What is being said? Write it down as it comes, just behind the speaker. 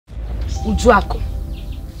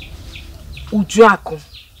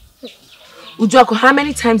Ujuako, how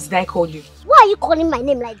many times did I call you? Why are you calling my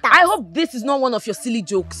name like that? I hope this is not one of your silly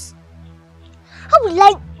jokes. How will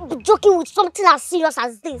I be joking with something as serious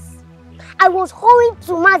as this? I was hurrying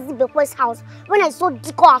to Mazi Bekwe's house when I saw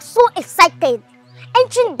Diko. I was so excited.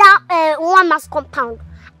 Entering that one man's compound,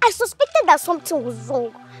 I suspected that something was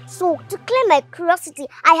wrong. So, to clear my curiosity,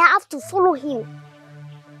 I have to follow him.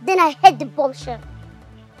 Then I heard the bombshell.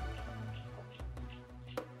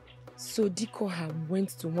 So Diko went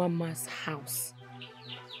to one man's house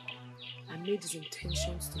and made his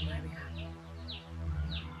intentions to marry her.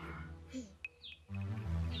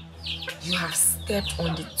 You have stepped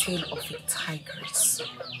on the tail of a tigress.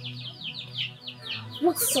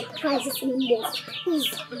 What surprises me most is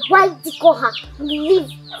why Diko leave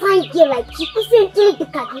fine girl like you instantly the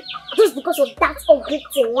Kagi just because of that ugly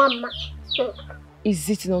thing one man. Is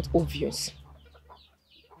it not obvious?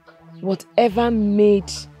 Whatever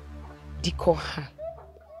made Diko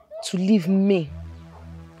to leave me,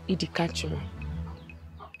 Idikachura,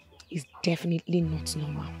 is definitely not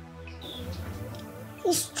normal.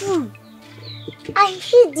 It's true. I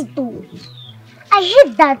hate it though. I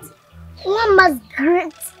hate that Mama's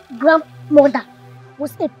great-grandmother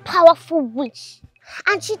was a powerful witch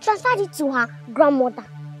and she transferred it to her grandmother.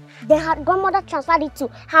 Then her grandmother transferred it to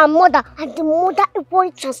her mother and the mother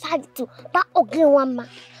equally transferred it to that ugly one man.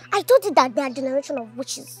 I told you that they are a generation of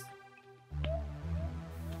witches.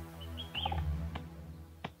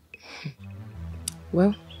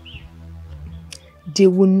 Well, they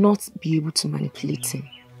will not be able to manipulate him.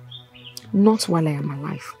 Not while I am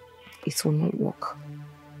alive. It will not work.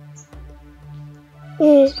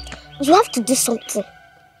 You have to do something.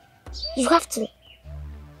 You have to.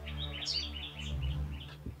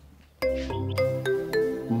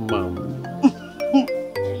 Mom.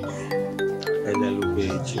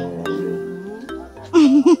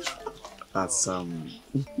 That's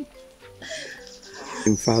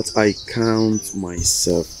in fact, I count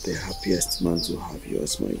myself the happiest man to have you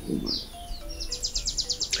as my woman.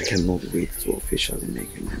 I cannot wait to officially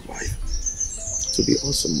make you my wife. To be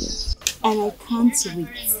awesome, Mom. And I can't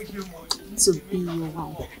wait to be your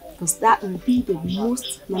wife, because that will be the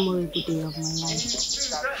most memorable day of my life.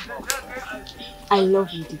 I love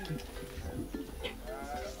you, Diki.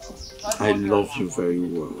 I love you very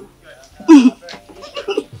well.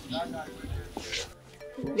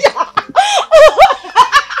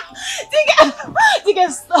 Diki,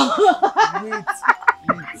 stop. Wait.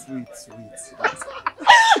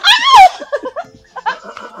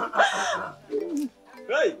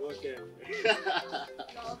 Hey, okay.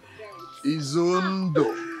 Izundo.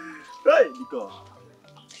 Hey, Nico.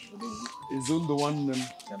 Izundo one name.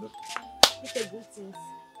 It's a good thing.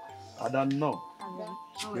 I don't know. No.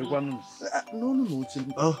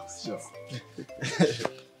 Oh, sure.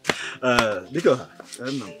 Nico, I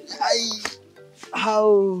don't know.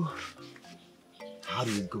 How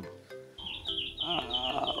did it go?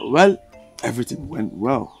 Well, everything went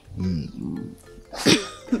well.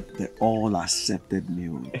 They all accepted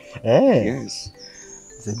me. Hey. Yes.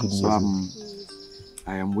 It's a good news. So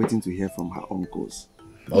I am waiting to hear from her uncles.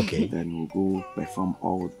 Okay. Then we'll go perform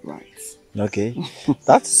all the rites. Okay.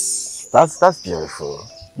 That's beautiful.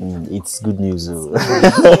 It's good news.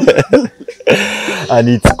 And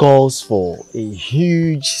it calls for a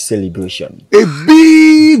huge celebration. A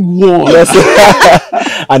big one! Yes.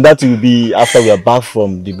 And that will be after we are back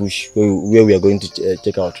from the bush where we are going to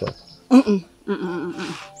check our truck.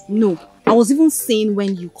 No, I was even saying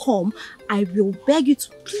when you come, I will beg you to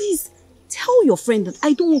please tell your friend that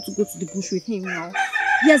I don't want to go to the bush with him now.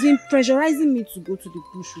 He has been pressurizing me to go to the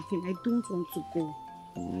bush with him. I don't want to go.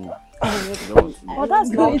 Oh, that's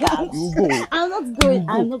not bad. You go. I'm not going.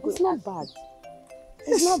 I'm not going. It's not bad.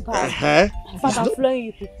 It's not bad. But I'm flowing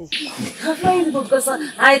you people. I'm flowing you because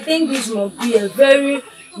I think this must be a very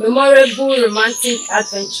memorable romantic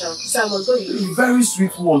adventure. So I must go with you. Very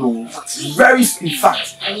sweet one, oh. Very sweet, in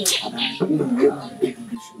fact. Thank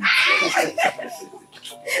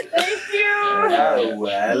you.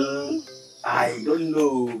 Well, I don't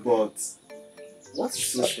know, but what is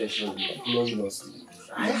so special about loving us?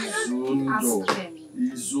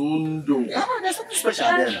 Izundo. Oh, there's something special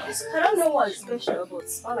there. I don't know what is special, but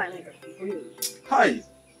all I know is hi.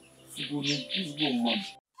 Please go, Mom.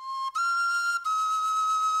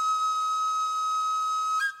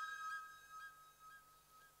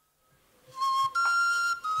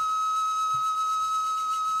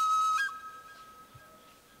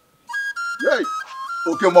 Hey,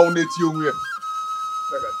 okay, Mount Netium.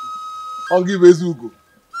 I'll give Ezugo.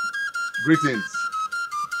 Greetings.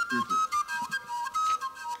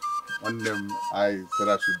 And I said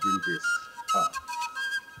I should bring this.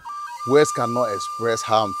 Words cannot express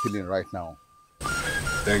how I'm feeling right now.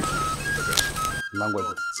 Thank you.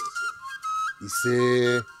 Language. He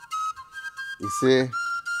say,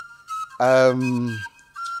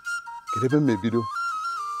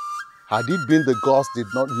 had it been the gods did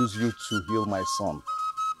not use you to heal my son,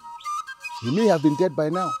 he may have been dead by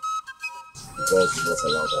now. The gods did not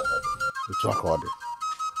allow that to happen.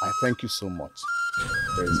 I thank you so much.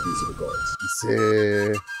 Praise be to the gods. He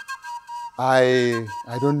say, I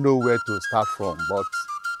don't know where to start from, but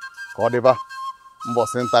whatever.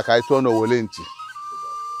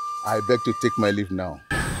 I beg to take my leave now.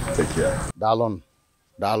 Take care. Dalo.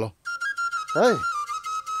 Hey.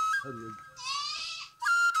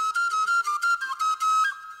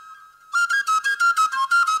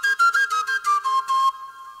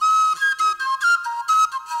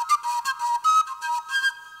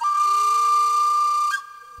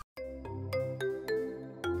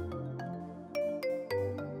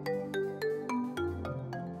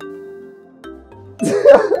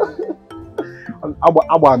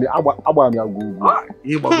 Agba mi agugu.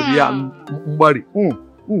 He gbagodi ya mgbari.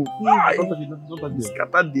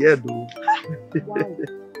 Scatter the head though. Wow.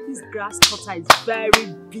 This grass cutter is very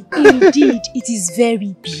big. Indeed, it is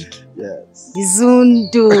very big. Yes.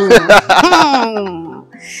 Zundo.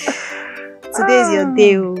 Today is your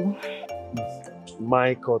day.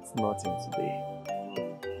 My cut's not in today.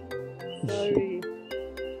 Sorry.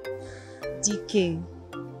 DK.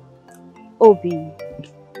 Obi.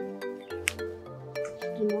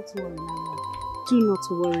 Do not worry, Nana. Do not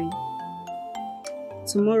worry.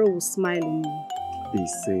 Tomorrow will smile on you. They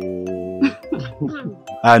say.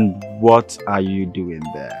 And what are you doing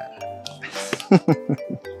there?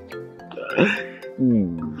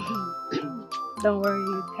 Don't worry,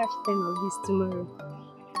 you'll catch 10 of these tomorrow.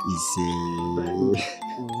 He say.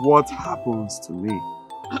 What happens to me?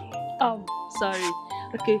 Sorry.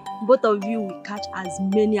 Okay, both of you will catch as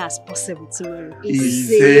many as possible tomorrow.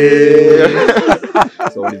 Easy.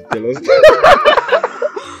 Someone is jealous.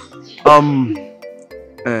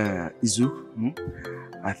 Izu,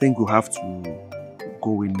 I think we'll have to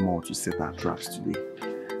go in more to set our traps today.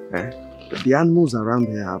 The animals around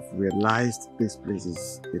here have realized this place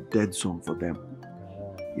is a dead zone for them.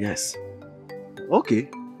 Yes. Okay.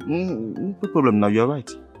 No problem now, you're right.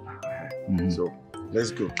 So,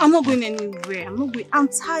 let's go. I'm not going anywhere. I'm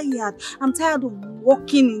tired. I'm tired of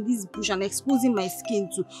walking in this bush and exposing my skin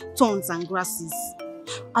to thorns and grasses.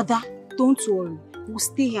 Ada, don't worry. We'll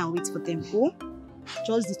stay here and wait for them. Oh?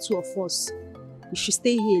 Just the two of us. We should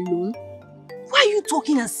stay here alone. Why are you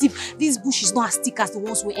talking as if this bush is not as thick as the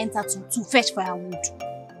ones we entered to fetch firewood?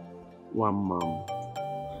 One mom.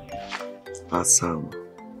 Assam.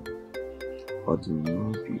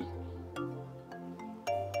 Odunobi.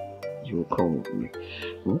 You will come with me.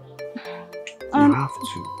 You have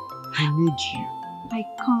to. I need you. I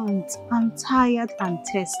can't. I'm tired and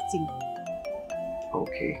thirsty.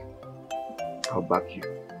 Okay. I'll back you.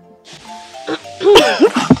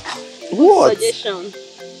 What? Suggestion.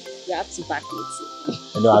 You have to back me too.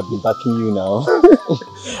 I know I've been backing you now.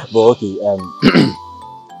 But okay,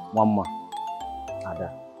 one more. Ada,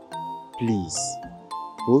 please.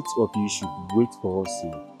 Both of you should wait for us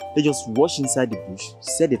here. They just wash inside the bush,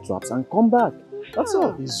 set the traps and come back. That's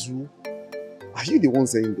all. Izu, are you the one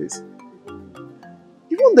saying this?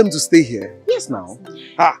 You want them to stay here? Yes, now.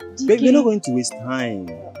 DK, But we're not going to waste time.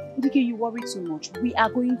 DK, you worry too much. We are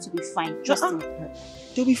going to be fine. Trust me.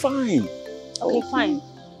 They'll be fine. Okay, fine.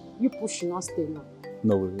 You push should not stay long.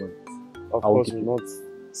 No, we won't. Of course, we'll not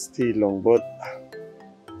stay long, but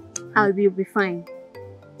I will be fine.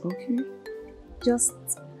 Okay. Just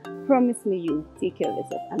promise me you'll take care of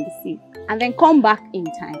yourself and be safe. And then come back in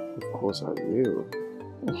time. of course I will.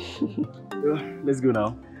 Let's go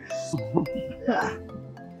now.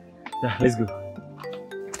 Yeah, let's go.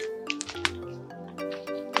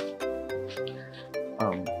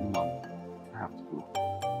 Mom, I have to go.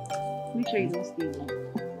 Make sure you don't stay long.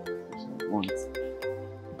 Once.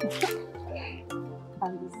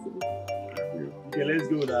 And be safe. Okay, let's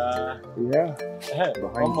go now. Yeah.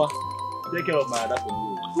 Mama, take care of my dad for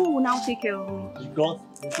you. Who will now take care of me? God.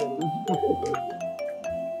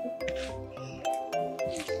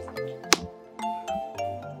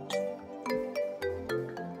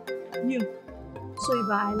 You. So if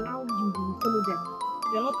I allow you, you will follow them.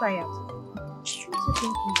 You're not tired. Don't you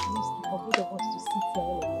think it's risky for both of us to sit here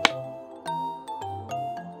all alone?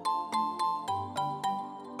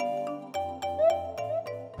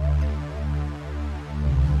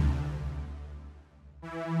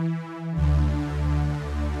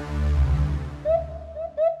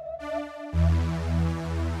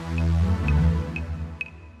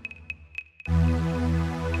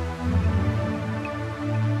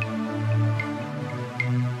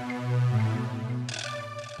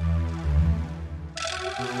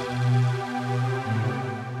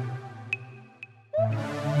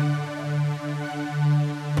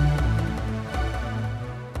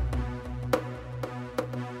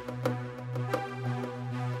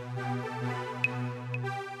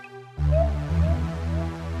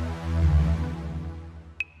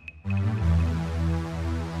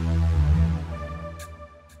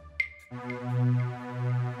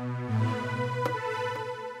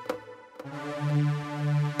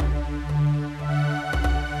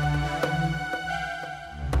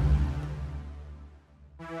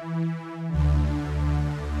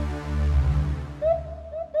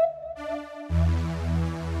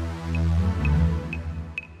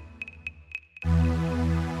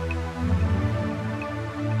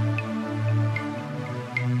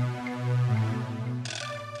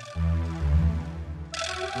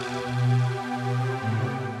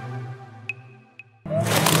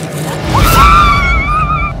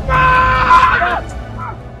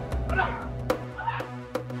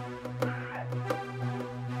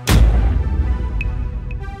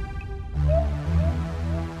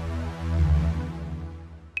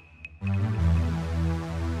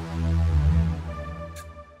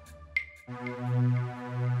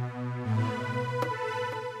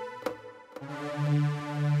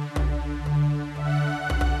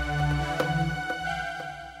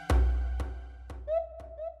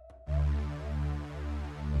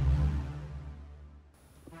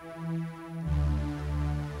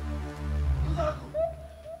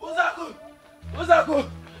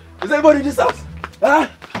 Is anybody in this house? Huh?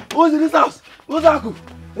 Who's in this house? Who's Aku?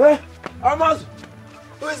 Eh? Amazu?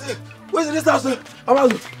 Who is it? Who's in this house?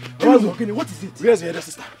 Amazu? Amazu? What is it? Where's your elder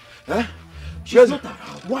sister? Huh? She's not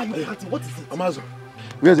around. Why are you panting? What is it? Amazu?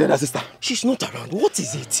 Where's your elder sister? She's not around. What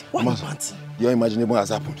is it? Why are you panting? Your imaginable has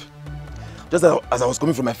happened. Just as I was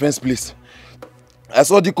coming from my friend's place, I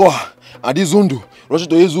saw Dikoha and this Zundu rushing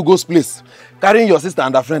to Ezugo's place, carrying your sister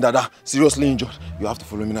and her friend Ada seriously injured. You have to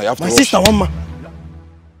follow me now. You have to rush. My sister, one man.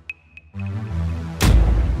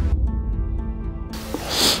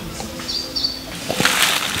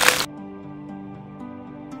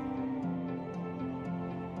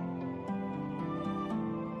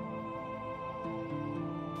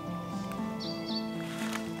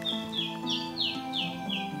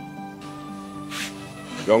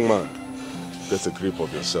 Young man, get a grip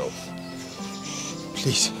of yourself.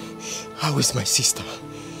 Please, how is my sister?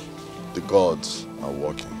 The gods are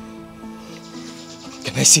working.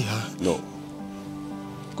 Can I see her? No.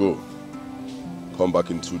 Go. Come back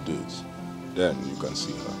in 2 days. Then you can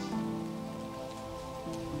see her.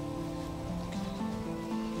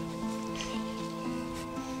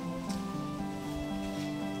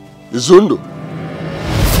 Izundo!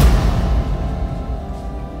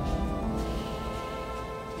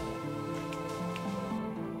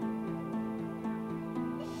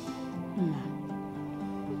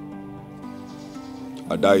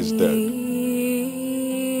 Ada is dead.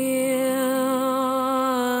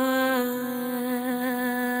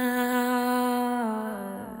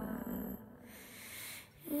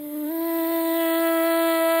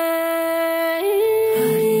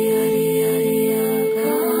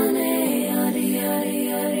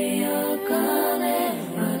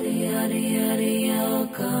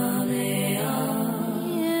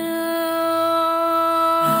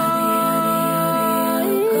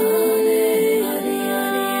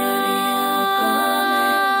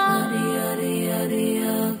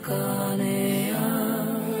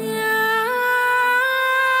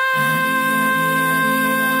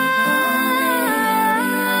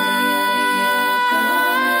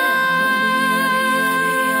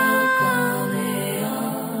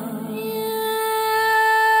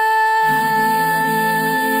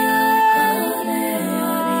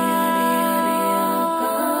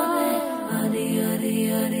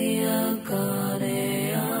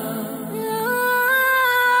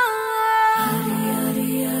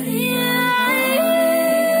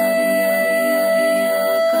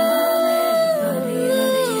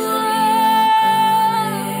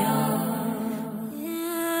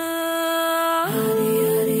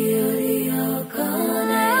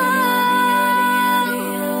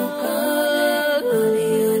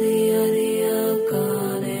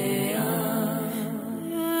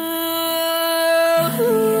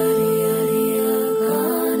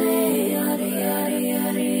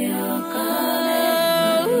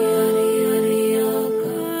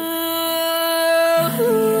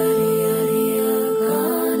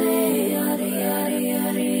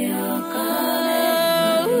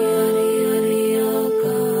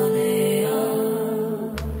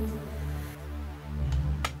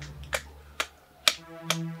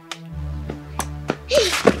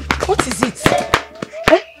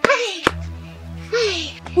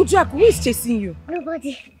 Who is chasing you?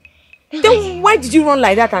 Nobody. Then why did you run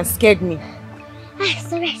like that and scared me?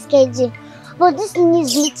 Sorry I scared you. But this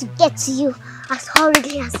news needs to get to you as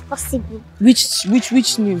hurriedly as possible.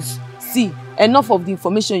 Which news? See, enough of the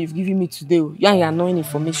information you've given me today. You and your annoying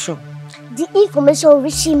information. The information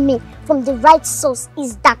reaching me from the right source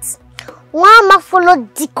is that Wama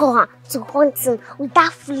followed Dikoha to hunting with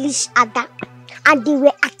that foolish Ada, and they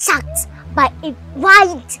were attacked by a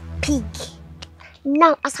wild pig.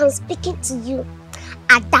 Now, as I'm speaking to you,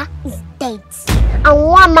 Ada is dead, and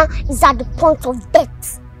Wama is at the point of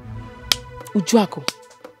death. Ujuako,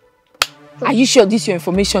 are you sure this your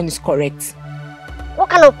information is correct? What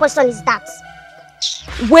kind of question is that?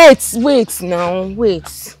 Wait now,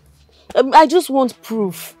 wait. I just want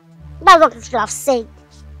proof. That's what you should have said.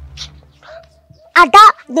 Ada,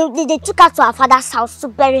 they took her to her father's house to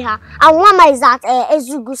bury her. And Mama is at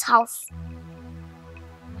Ezugu's house.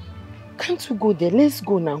 Can't you go there? Let's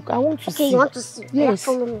go now. I want to see. Okay, you want to see? Yes. Yeah,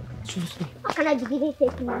 follow me. Choose me. How can I be giving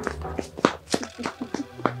fake news?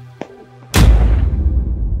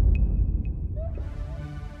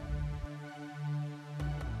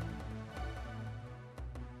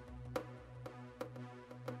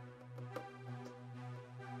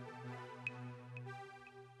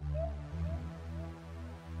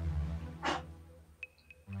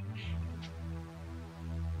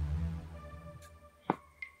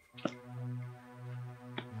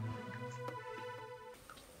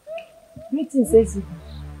 Greetings, Ezi.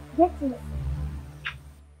 Greetings.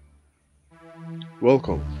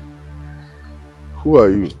 Welcome. Who are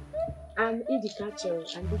you? I'm Edie Catcher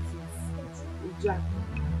and this is Jack.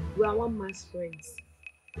 We are one man's friends.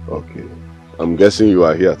 Okay. I'm guessing you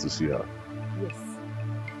are here to see her. Yes.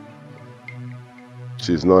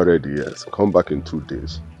 She's not ready yet. Come back in 2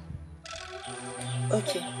 days.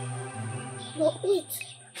 Okay. No, wait.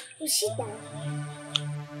 Will she die?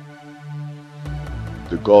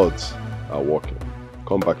 The gods are working.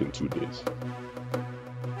 Come back in 2 days.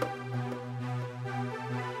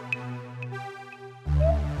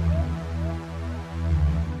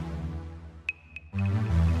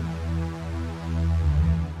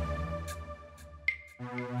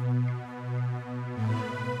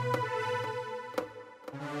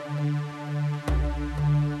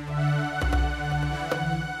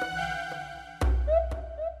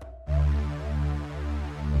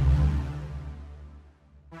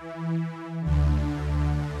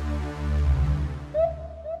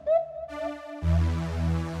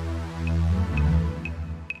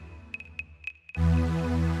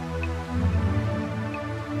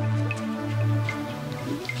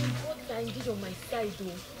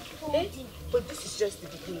 But this is just the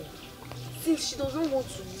beginning. Since she doesn't want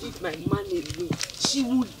to leave my man alone, she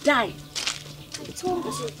will die. I told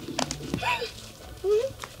you.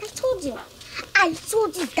 I told you. I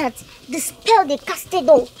told you that the spell they casted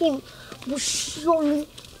on him will surely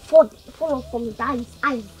fall from his eyes.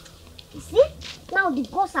 You see? Now the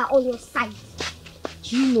gods are on your side.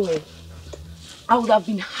 Do you know, I would have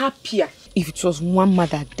been happier if it was one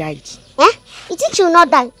mother died. Eh? You think she will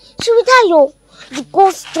not die? She will die, yo. The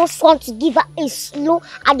ghosts just want to give her a slow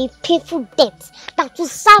and a painful death that will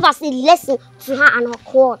serve as a lesson to her and her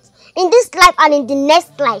court. In this life and in the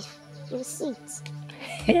next life. You see it.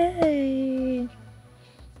 Hey.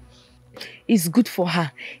 It's good for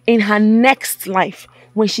her. In her next life,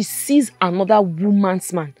 when she sees another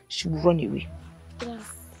woman's man, she will run away.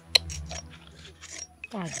 Yes.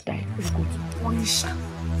 Let's die. Let's go to punish her.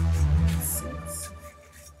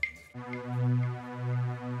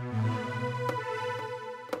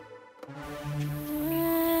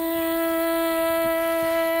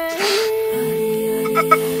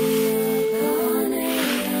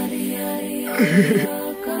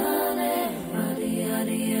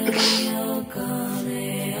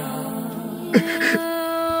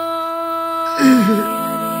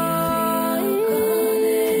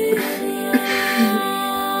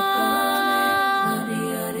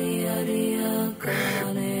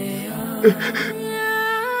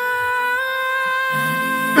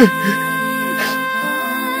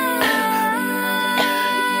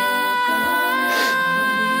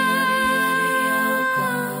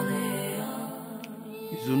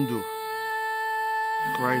 Zundu,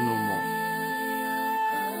 cry no more.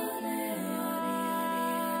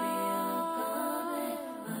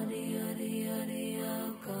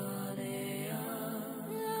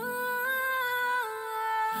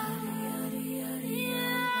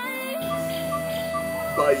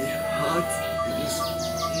 My heart is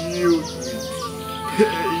filled with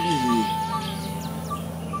pain.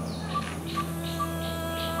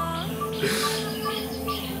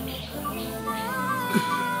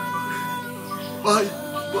 My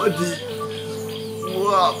body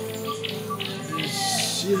wrapped the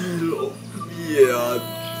shell of fear and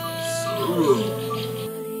sorrow.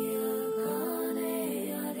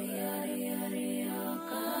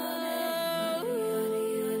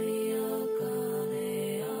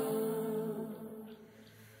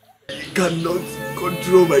 I cannot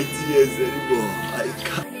control my tears anymore. I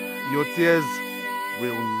can't. Your tears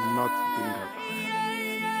will not bring her back.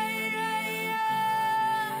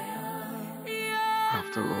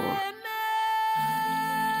 After all,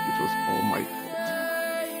 it was all my fault.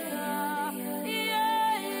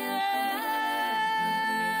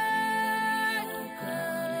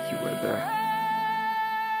 You were there.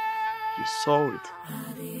 You saw it.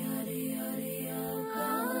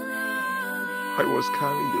 I was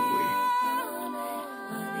carried away.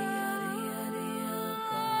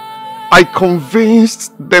 I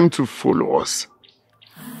convinced them to follow us.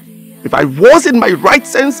 If I was in my right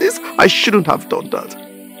senses, I shouldn't have done that.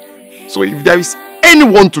 So if there is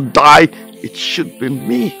anyone to die, it should be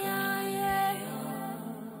me.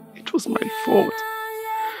 It was my fault.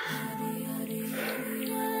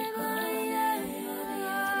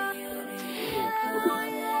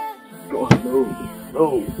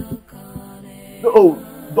 No,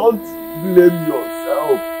 don't blame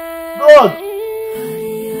yourself. God!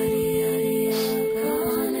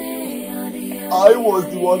 I was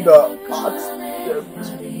the one that asked them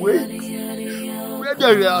to wait. When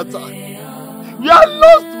they were attacked, you had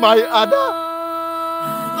lost my Ada.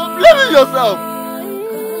 Don't blame yourself.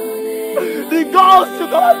 The girls, you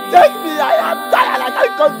can't take me. I am tired. I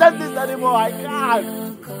can't contest this anymore. I can't.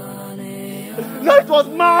 No, it was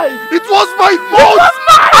mine. It was my fault. It was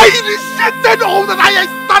mine. I initiated all that. I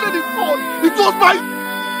started the fault. It was my.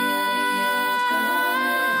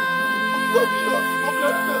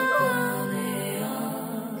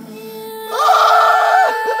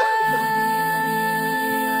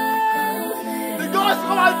 The girls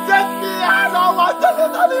come and take me. I don't want to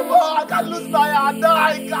live anymore. I can't lose my hand. No, I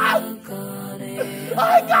can't. I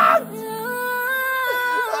can't.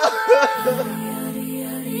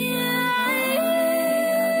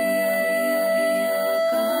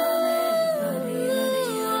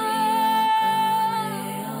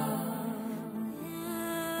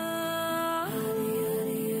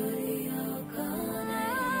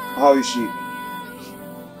 How is she?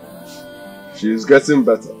 She is getting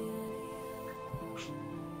better.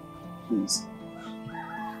 Please.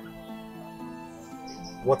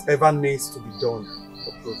 Whatever needs to be done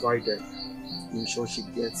or provided to ensure she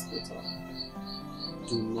gets better,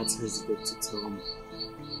 do not hesitate to tell me.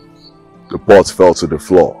 The pot fell to the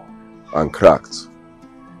floor and cracked.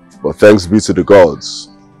 But thanks be to the gods,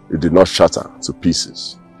 it did not shatter to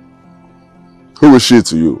pieces. Who is she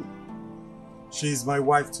to you? She is my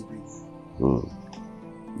wife to be.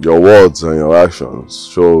 Your words and your actions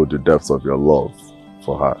show the depth of your love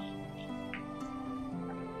for her.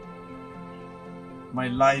 My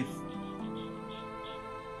life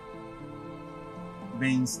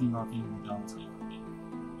means nothing without her.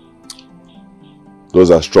 Those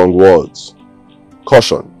are strong words.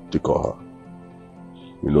 Caution, Dikoha.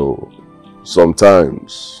 You know,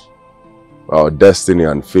 sometimes our destiny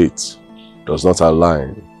and fate does not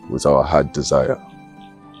align with our heart desire.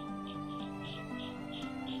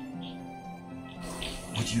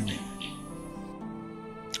 What do you mean?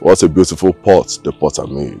 What a beautiful pot the potter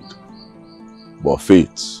made. But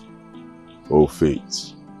fate, oh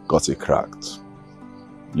fate, got it cracked,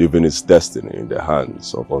 leaving its destiny in the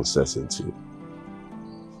hands of uncertainty.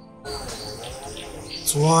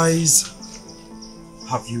 Twice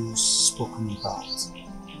have you spoken about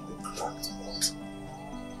the cracked pot.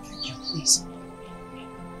 Can you please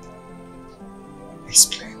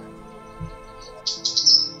explain?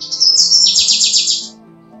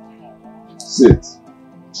 Sit.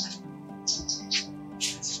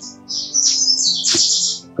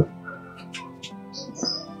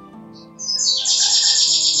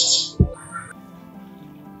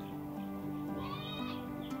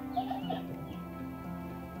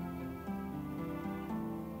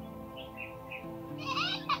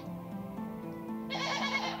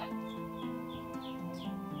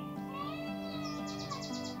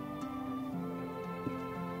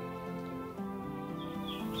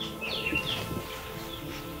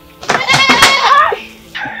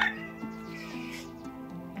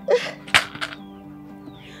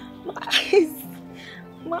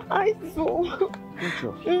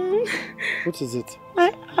 What is it?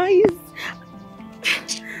 My eyes.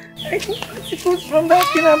 I think particles from that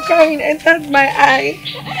thing I'm carrying entered my eye.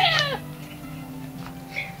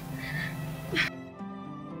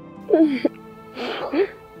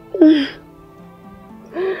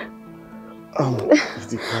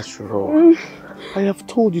 Idikachuro, I have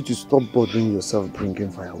told you to stop bothering yourself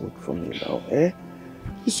bringing firewood for me now, eh?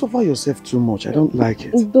 You suffer yourself too much. I don't like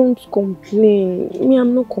it. Don't complain. Me,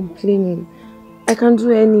 I'm not complaining. I can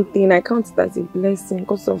do anything. I count it as a blessing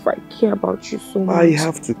because of I care about you so much. I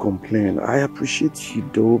have to complain. I appreciate you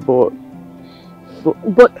though,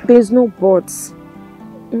 but there's no buts.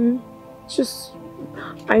 Just,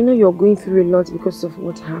 I know you're going through a lot because of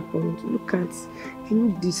what happened. Look at, you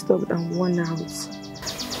look disturbed and worn out.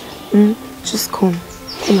 Just come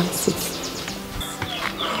and sit.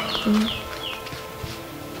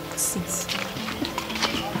 Sit.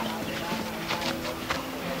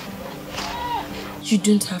 You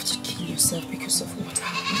don't have to kill yourself because of what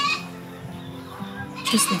happened.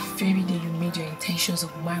 Just the very day you made your intentions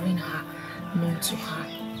of marrying her known to her,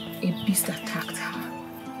 a beast attacked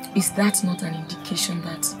her. Is that not an indication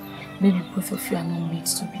that maybe both of you are not made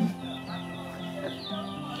to be?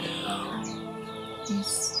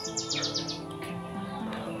 Yes.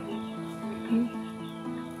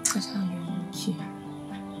 That's how you look here.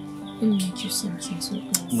 Let me make you something to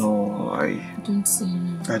eat. No, Don't say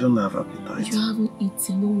no. I don't have appetite. You haven't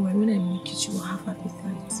eaten. Don't worry. When I make it, you will have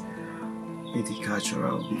appetite. Eat the catcher,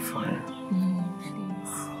 I'll be fine. No,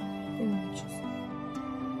 please. Let me make you something.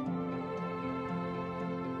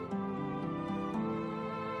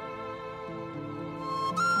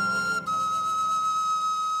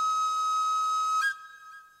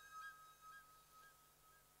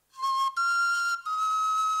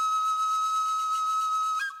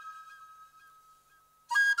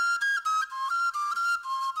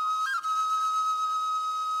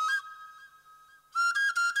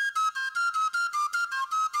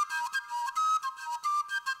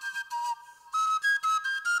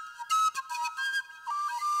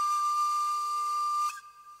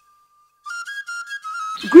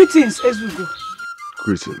 Greetings, Ezugo.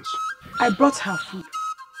 Greetings. I brought her food.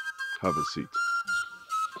 Have a seat.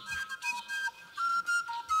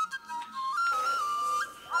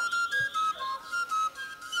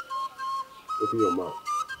 Open your mouth.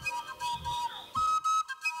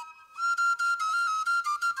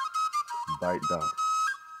 Bite down.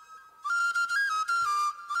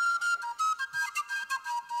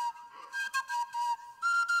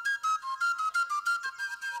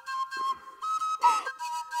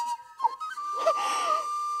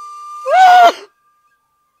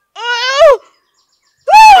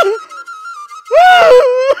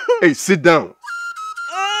 Hey, sit down.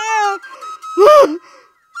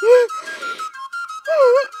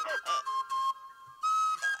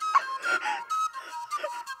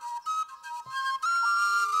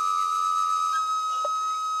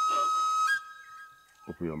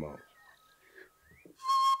 Open your mouth.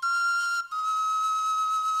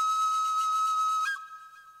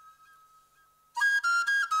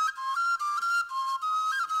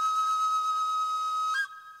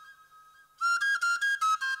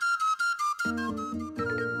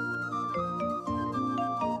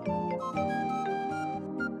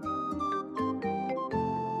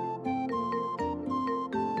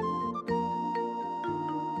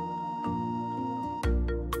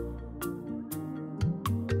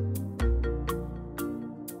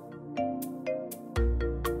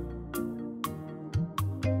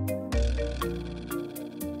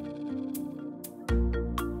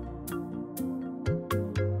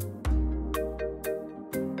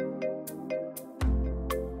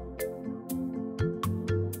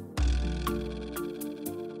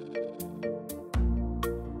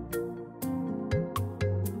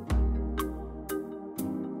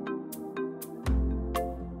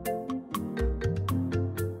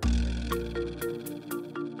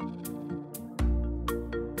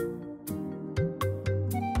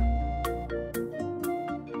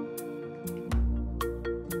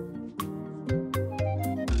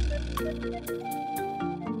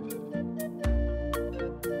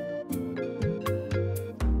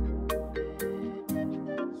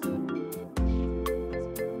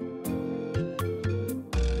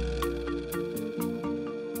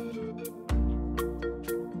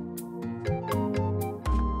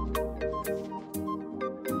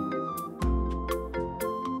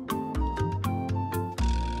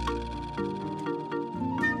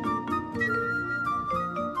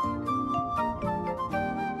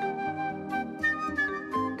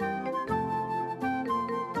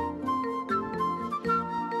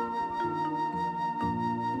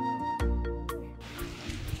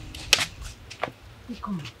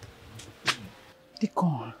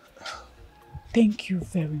 Deacon, thank you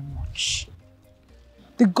very much.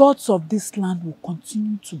 The gods of this land will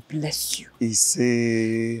continue to bless you.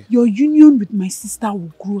 Your union with my sister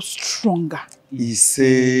will grow stronger.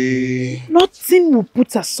 Nothing will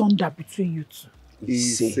put asunder between you two.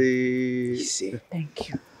 Thank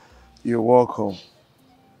you. You're welcome.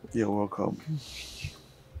 You're welcome.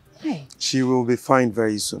 Hey. She will be fine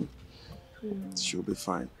very soon. She'll be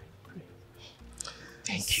fine.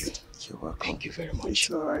 Thank you. You're welcome. Thank you very much.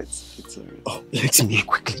 It's alright. It's alright. Oh, let me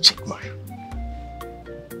quickly check mine.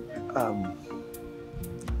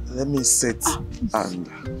 Let me sit and...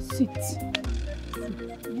 Sit. Sit.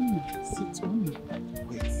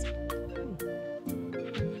 Wait.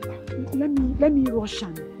 Let me rush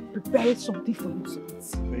and prepare something for you to eat.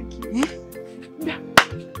 Thank you. Yeah.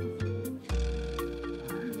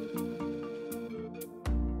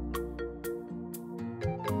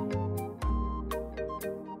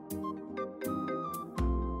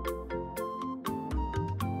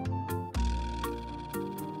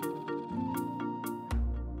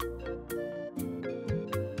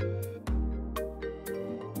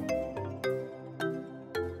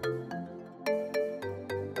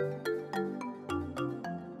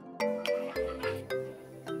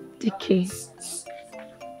 DK.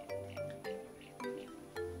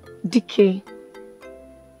 DK.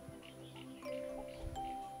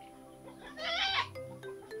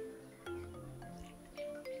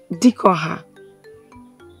 Dikoha.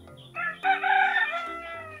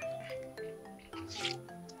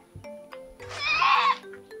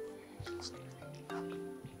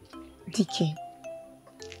 DK.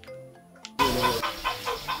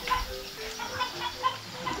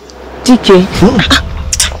 DK.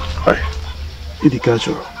 Hi.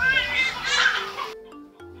 Idikacho.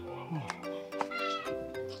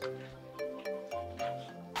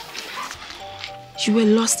 You were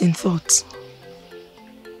lost in thought.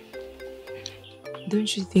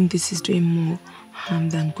 Don't you think this is doing more harm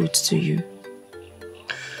than good to you?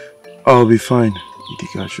 I'll be fine,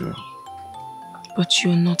 Idikacho. But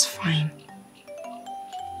you're not fine.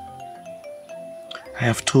 I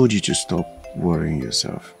have told you to stop worrying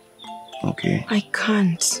yourself, okay? I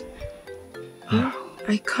can't.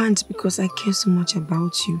 I can't because I care so much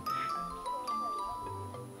about you.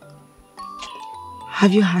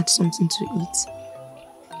 Have you had something to eat?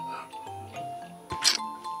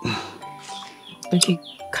 Okay,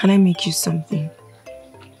 can I make you something?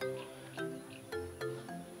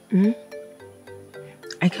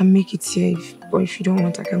 I can make it here, but if you don't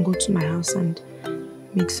want, I can go to my house and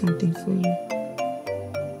make something for you.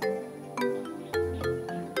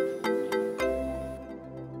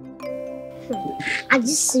 Are you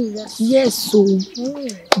serious? Yes, so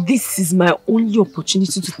this is my only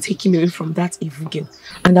opportunity to take him away from that evil girl,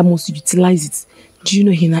 and I must utilize it. Do you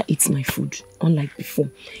know he now eats my food, unlike before?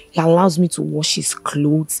 He allows me to wash his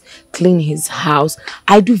clothes, clean his house.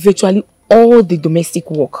 I do virtually all the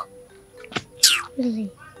domestic work.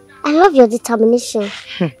 Really? I love your determination.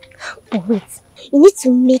 But wait, you need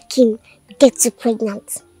to make him get you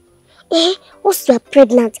pregnant. Once you are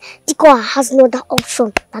pregnant, Dikoha has no other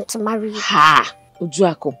option than to marry you. Ha!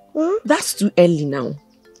 Ojuako, that's too early now.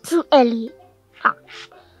 Too early?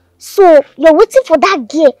 So, you're waiting for that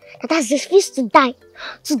girl that has refused to die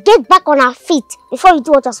to get back on her feet before you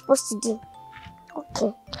do what you're supposed to do.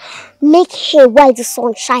 Okay. Make hay while the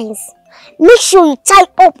sun shines. Make sure you tie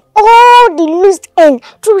up all the loose ends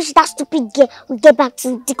through which that stupid girl will get back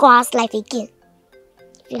to Dikoha's life again.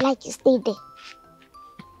 If you like, you stay there.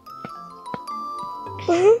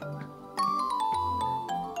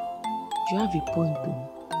 You have a point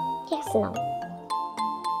though. Yes, now.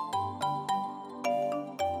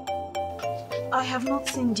 I have not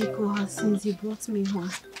seen Dikoha since he brought me home.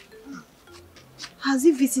 Has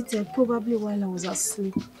he visited probably while I was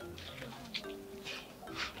asleep?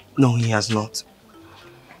 No, he has not.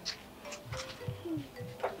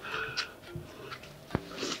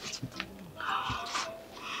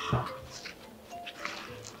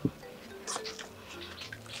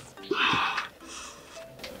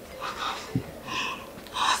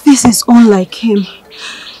 This is unlike him.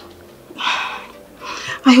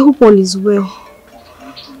 I hope all is well.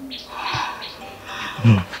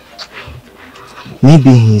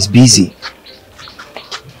 Maybe he is busy.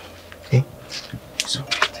 Okay? So,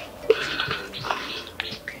 okay.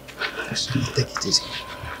 Let's take it easy.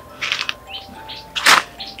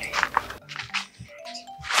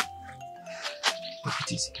 Take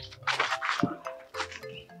it easy.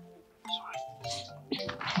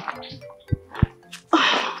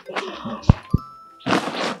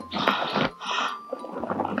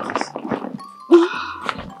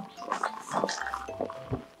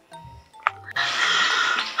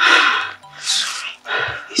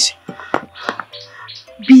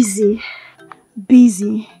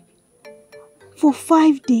 Busy for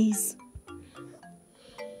 5 days.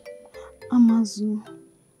 Amazu,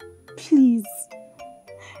 please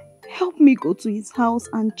help me go to his house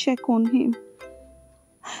and check on him.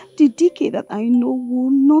 The DK that I know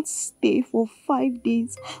will not stay for 5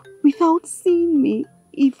 days without seeing me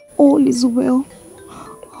if all is well.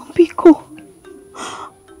 Biko,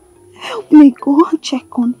 help me go and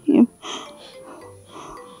check on him.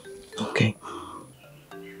 Okay.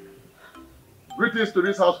 Greetings to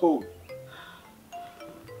this household.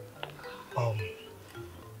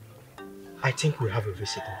 I think we have a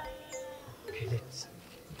visitor. Okay, let's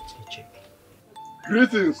check.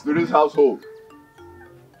 Greetings to this household.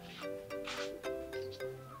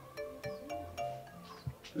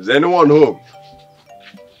 Is anyone home?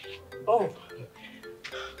 Oh.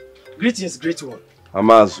 Greetings, great one.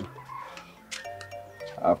 Amazu.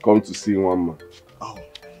 I've come to see one man. Oh,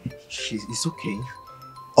 it's okay.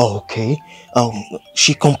 Oh, okay.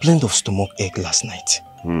 She complained of stomach ache last night.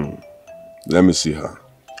 Let me see her.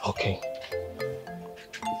 Okay.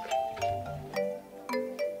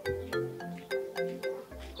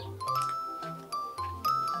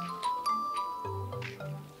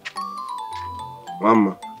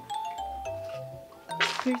 Mama.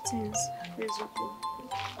 Greetings.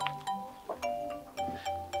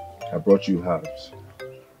 I brought you herbs.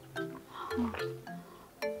 Oh,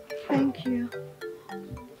 thank you.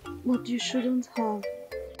 But you shouldn't have.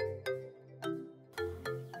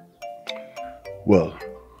 Well,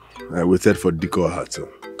 I waited for Dikoha to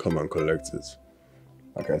come and collect it.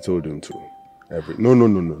 Like I told him to.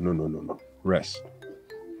 No. Rest.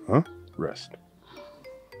 Huh? Rest.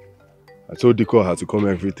 I told Dikoha to come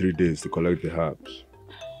every 3 days to collect the herbs.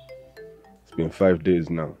 It's been 5 days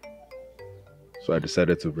now. So I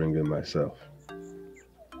decided to bring him myself.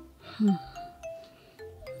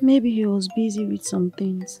 Maybe he was busy with some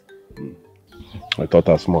things. I thought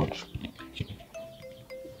as much.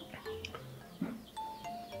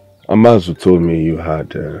 Amazu told me you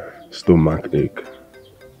had a stomach ache.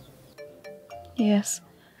 Yes,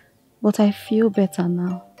 but I feel better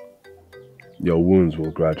now. Your wounds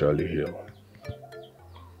will gradually heal.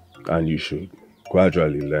 And you should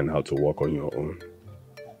gradually learn how to walk on your own.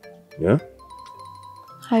 Yeah?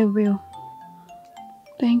 I will.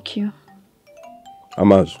 Thank you.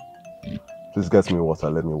 Amazu, please get me water.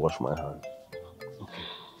 Let me wash my hands.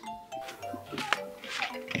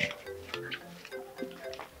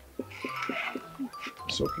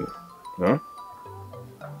 It's okay. Huh?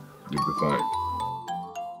 You'll be fine.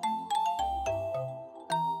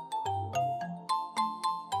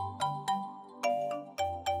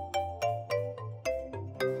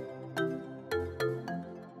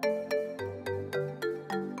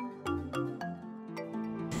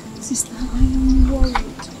 Sister, I am worried.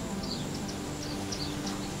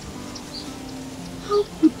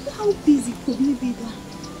 How busy could he be that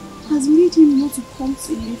has made him not to come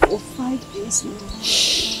to me for 5 days now?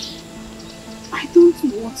 I don't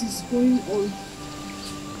know what is going on.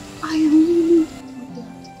 I am really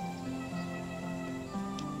bothered.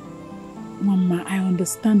 Mama, I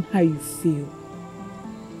understand how you feel.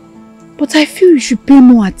 But I feel you should pay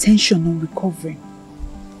more attention on recovering.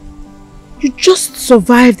 You just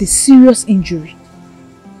survived a serious injury.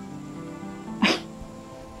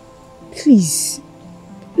 Please,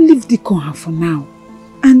 leave Dikoha for now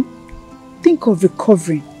and think of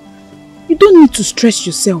recovering. You don't need to stress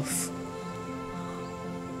yourself.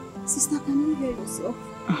 Sister, can you hear yourself?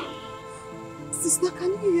 Sister, can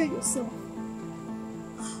you hear yourself?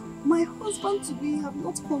 My husband today have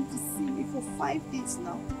not come to see me for 5 days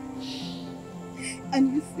now.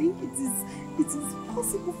 And you think it is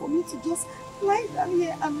possible for me to just lie down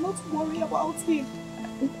here and not worry about him?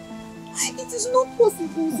 It is not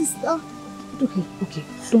possible, sister. Okay.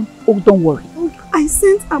 Don't worry. I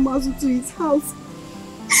sent Amazu to his house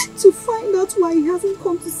to find out why he hasn't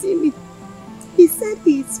come to see me. He said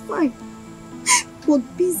he is fine, but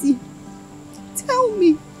busy. Tell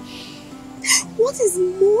me, what is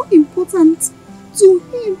more important to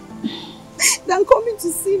him than coming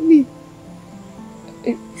to see me?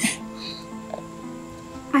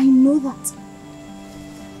 I know that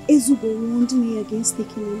Ebube warned me against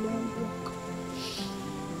taking a long walk.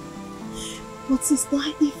 But sister,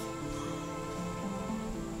 if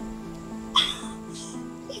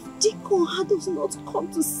Dikoha does not come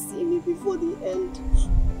to see me before the end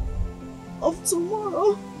of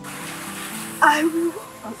tomorrow, I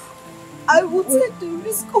will take the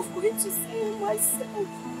risk of going to see him myself.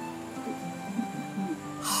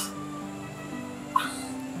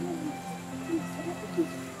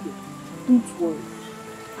 Don't worry.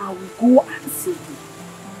 I will go and see him.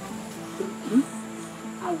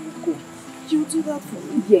 I will go. You'll do that for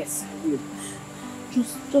me? Yes, I will.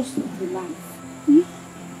 Just relax.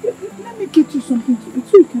 Let me get you something to eat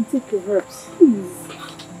so you can take your herbs. Please.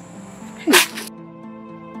 Hey.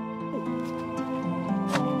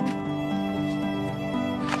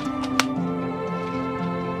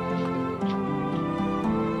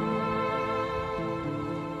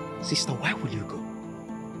 Sister, why will you go?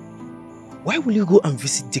 Why will you go and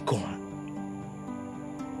visit Dikoha?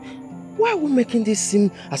 Why are we making this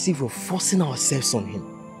seem as if we're forcing ourselves on him?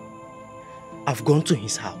 I've gone to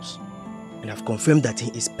his house and I've confirmed that he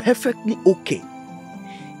is perfectly okay.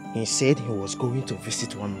 He said he was going to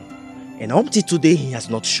visit one more, and up to today he has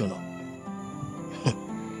not shown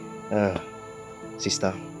up.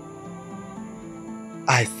 Sister,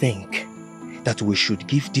 I think that we should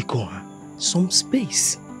give Dikoha some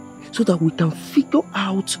space so that we can figure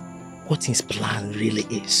out what his plan really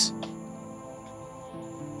is.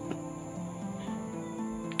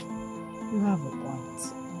 You have a point.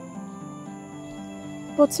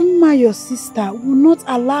 But Mma, your sister, will not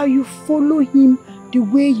allow you follow him the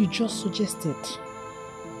way you just suggested.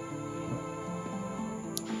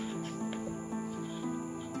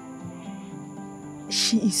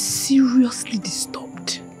 she is seriously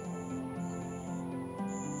disturbed.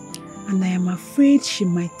 And I am afraid she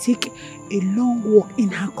might take a long walk in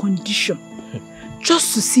her condition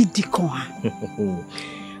just to see Dikoha.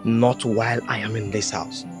 Not while I am in this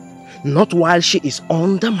house. Not while she is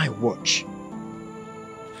under my watch.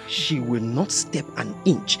 She will not step an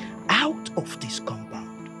inch out of this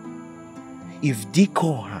compound. If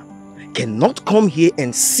Dikoha cannot come here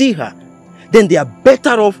and see her, then they are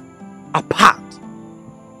better off apart.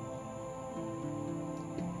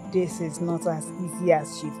 This is not as easy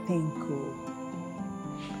as you think.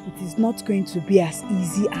 It is not going to be as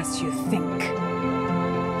easy as you think.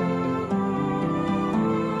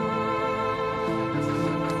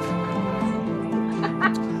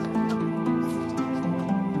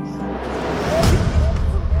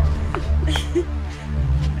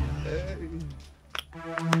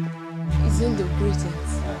 Isn't the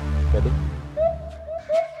greetings? Ready?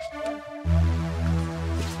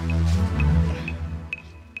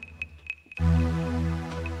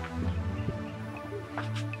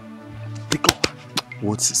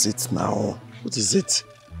 What is it now? What is it?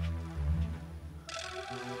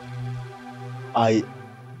 I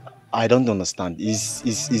don't understand. Is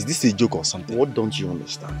this a joke or something? What don't you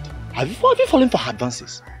understand? Have you fallen for her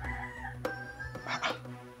advances?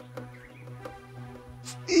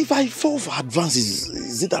 If I fall for advances,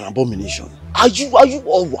 is it an abomination? Are you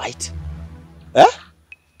all right? Eh?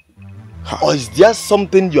 Or is there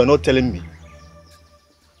something you're not telling me?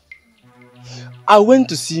 I went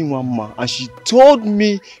to see Mama and she told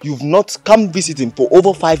me you've not come visiting for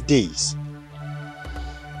over 5 days.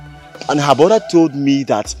 And her brother told me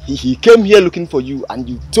that he came here looking for you and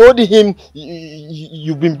you told him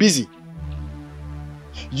you've been busy.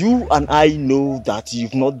 You and I know that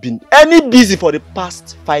you've not been any busy for the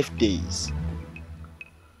past 5 days.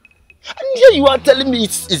 And here you are telling me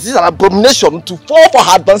is this an abomination to fall for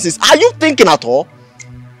her advances? Are you thinking at all?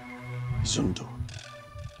 Izundo.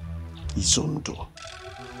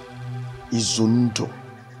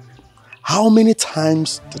 How many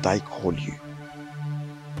times did I call you?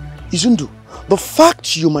 Izundo, the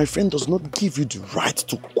fact you, my friend, does not give you the right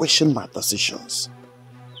to question my decisions.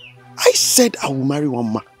 I said I will marry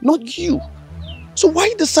one man, not you. So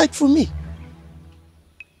why decide for me?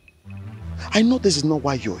 I know this is not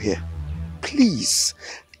why you're here. Please,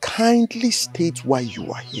 kindly state why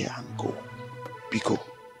you are here and go. Biko.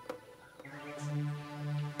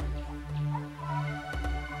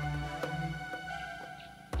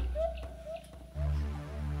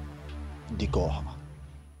 Dikoha,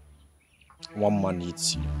 one man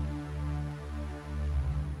needs you.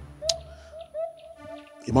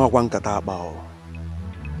 I'm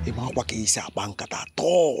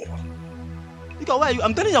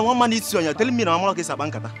telling you one man needs you and you're telling me I'm not a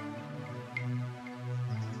bankata.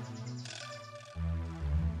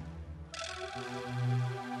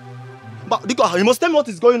 But Dikoha, you must tell me what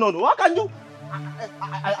is going on. Why can you?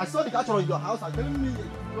 I saw the catcher in your house and telling me you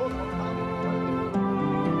don't know.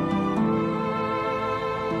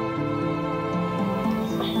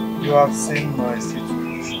 You have seen my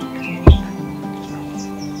situation.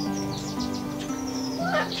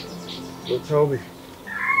 So tell me,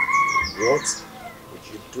 what would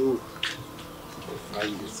you do to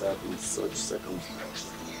find yourself in such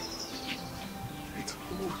circumstances? It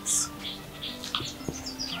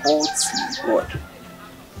hurts me, God.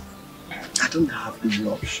 I don't have any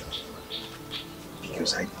option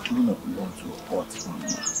because I do not want to hurt Mama.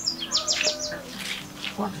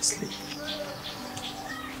 Honestly.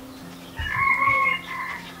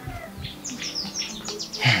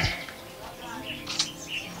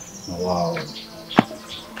 Wow.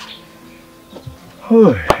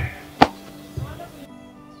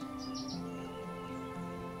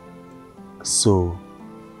 So,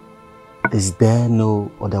 is there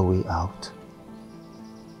no other way out?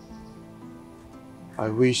 I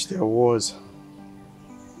wish there was,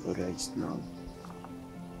 but there is none.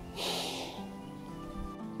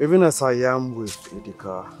 Even as I am with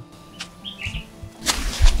Edika,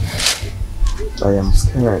 I am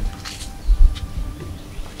scared.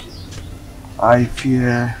 I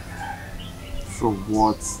fear for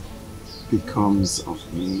what becomes of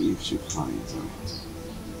me if she finds out.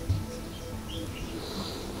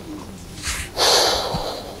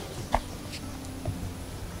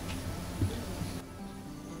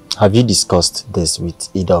 Have you discussed this with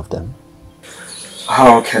either of them?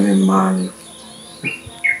 How can a man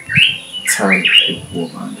tell a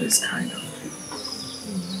woman this kind of thing?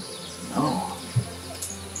 No.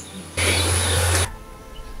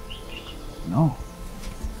 No.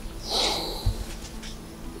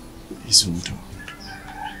 Izundo,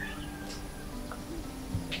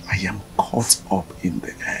 I am caught up in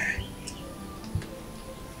the air.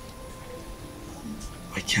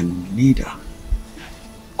 I can neither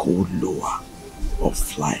go lower or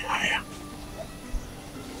fly higher.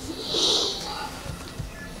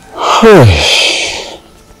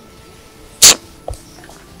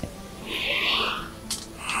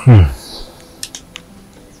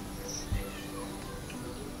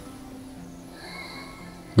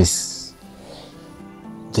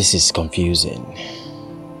 This is confusing.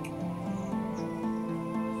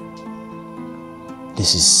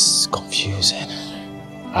 This is confusing.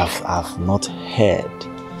 I've not heard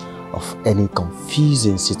of any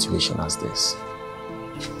confusing situation as this.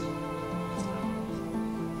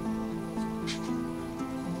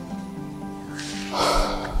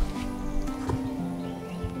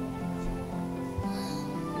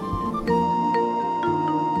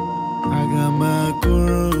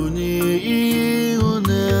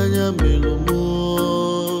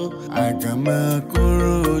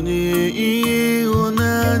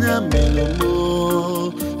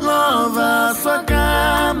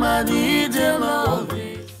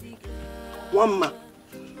 Mama,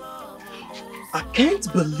 I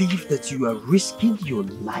can't believe that you are risking your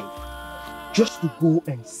life just to go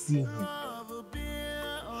and see him.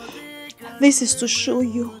 This is to show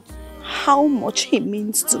you how much he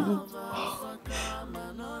means to me.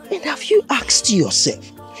 And have you asked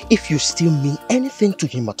yourself if you still mean anything to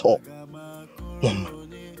him at all? Mama,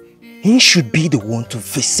 he should be the one to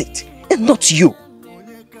visit and not you.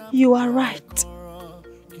 You are right.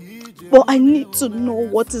 But I need to know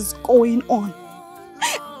what is going on.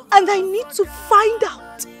 And I need to find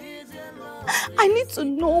out. I need to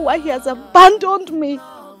know why he has abandoned me.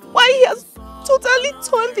 Why he has totally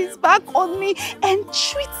turned his back on me and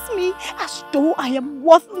treats me as though I am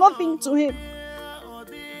worth nothing to him.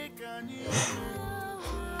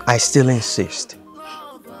 I still insist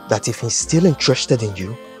that if he's still interested in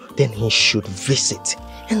you, then he should visit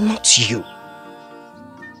and not you.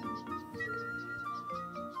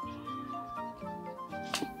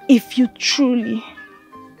 If you truly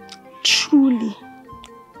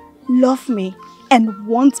love me and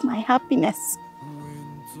want my happiness,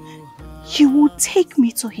 you will take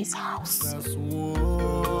me to his house.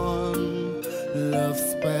 Love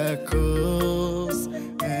sparkles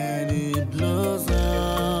and it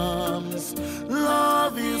blossoms.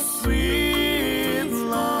 Love is sweet,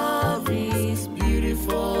 love is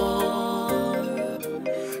beautiful.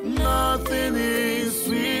 Nothing is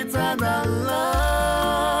sweeter than love.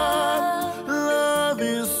 Love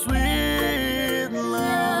is sweet,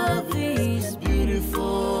 love is beautiful.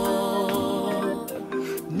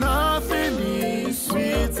 Nothing is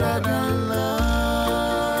sweeter than love.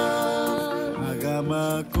 I got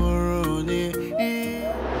my corona.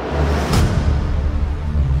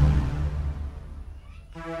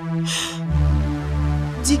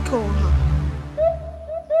 Dikoha,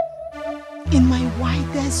 in my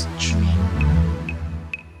wildest dream,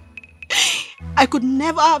 I could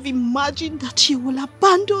never have imagined that you will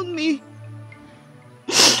abandon me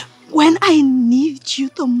when I need you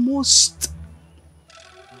the most.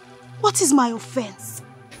 What is my offense?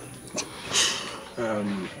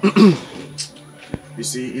 You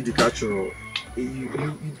see, Idikacho,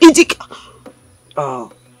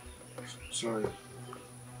 sorry.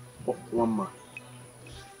 Mama,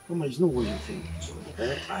 it's not what you think.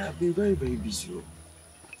 I have been very, very busy.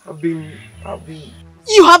 I've been...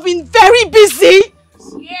 You have been very busy?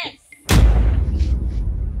 Yes.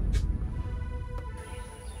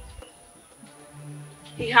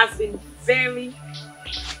 He has been very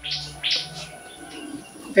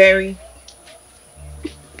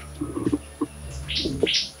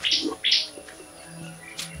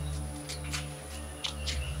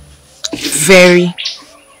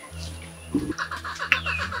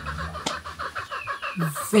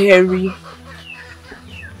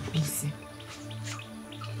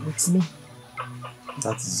with me.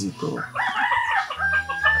 That is it, though.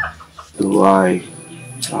 So I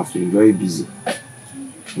have been very busy.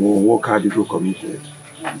 More work hard, you go committed.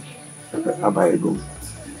 I go.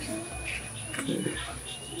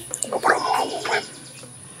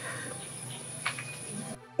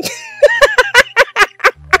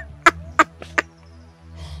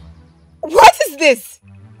 What is this?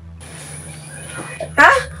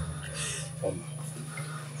 Huh?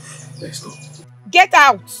 Let's go. Get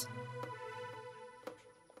out!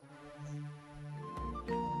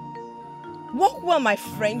 Walk well, my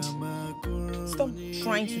friend. Stop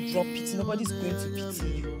trying to drop pity. Nobody's going to pity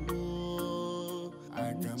you.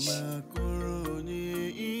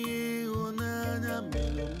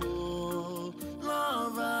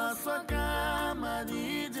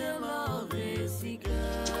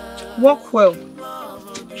 Walk well.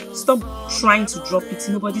 Stop trying to drop it.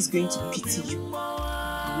 Nobody's going to pity you.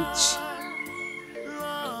 Witch.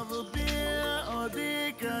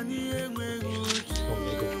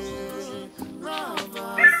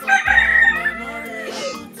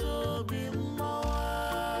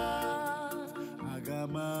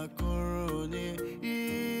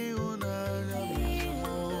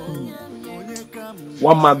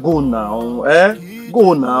 Wama, go now, eh?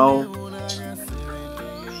 Go now.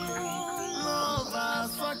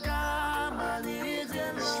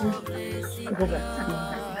 Go back.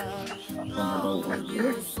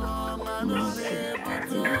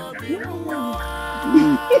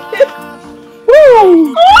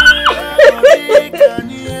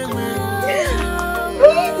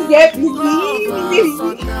 Get me.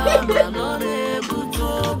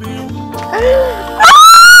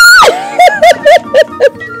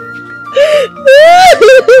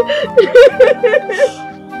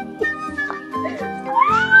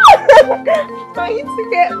 Trying to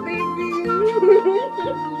get me.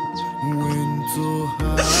 Winter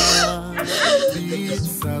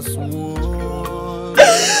beats as one.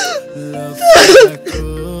 Love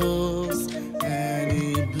cycles and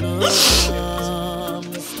it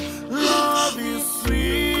blossoms. Love is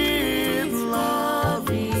sweet, love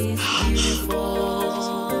is beautiful.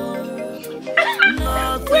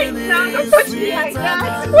 Nothing is sweeter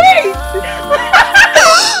than Wait!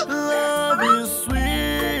 love is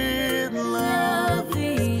sweet, love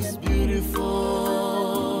is beautiful.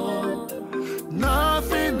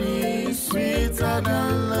 Nothing is sweeter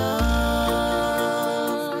than love.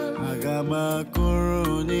 Agama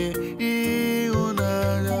korone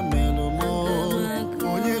iunanya melomo.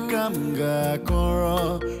 Onye kamga koro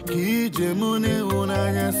kijemune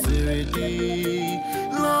unanya siridi.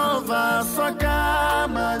 Love asaka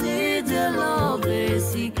manije love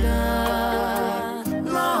esika.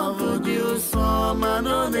 Love you so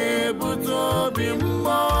manone buto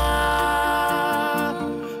bimbo.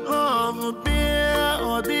 Love beer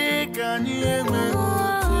or dick and you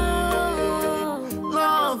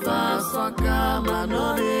love asaka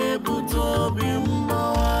manone buto bimbo.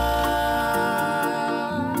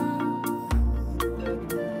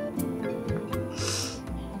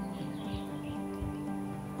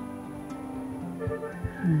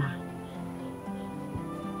 Ma,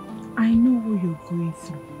 I know what you're going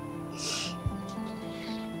through.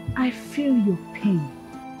 I feel your pain.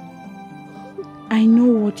 I know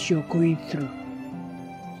what you're going through.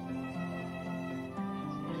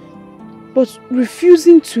 But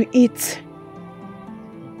refusing to eat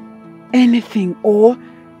anything or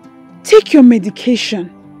take your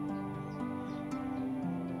medication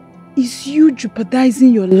is you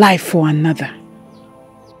jeopardizing your life for another.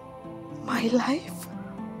 My life?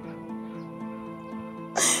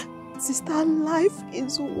 Sister, life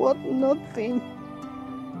is worth nothing.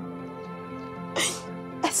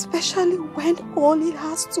 Especially when all it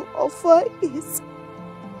has to offer is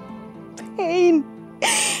pain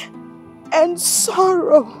and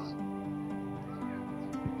sorrow.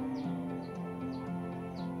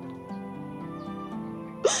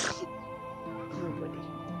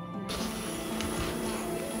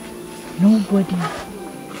 Nobody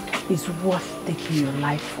is worth taking your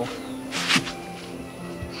life for.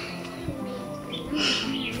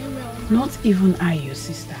 Not even I, your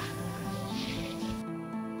sister.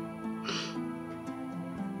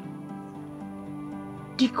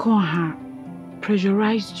 Dikoha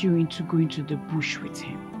pressurized you into going to the bush with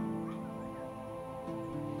him,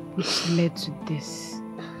 which led to this.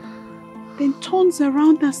 Then turns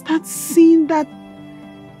around and starts seeing that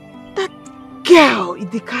girl in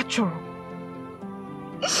the catcher.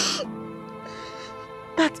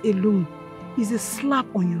 That alone is a slap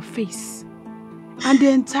on your face and the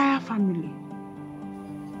entire family.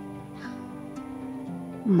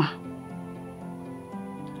 Ma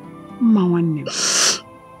one name.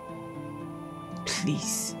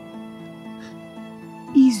 Please,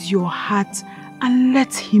 ease your heart and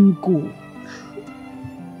let him go.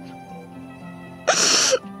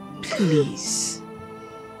 Please.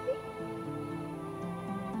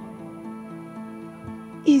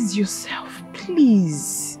 Ease yourself,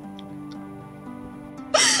 please.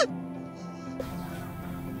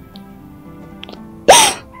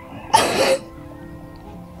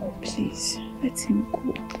 Please, let him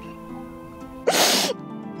go.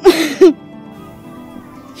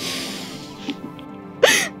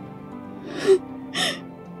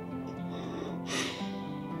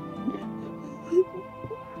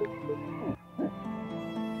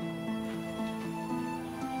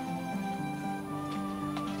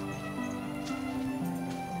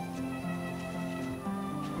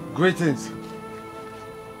 Greetings.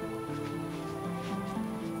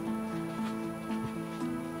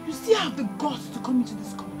 have the guts to come into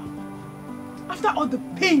this compound? After all the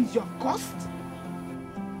pains you have caused?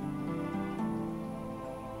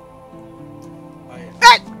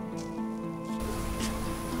 Hey!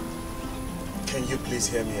 Can you please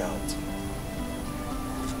hear me out?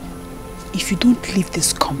 If you don't leave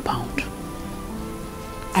this compound,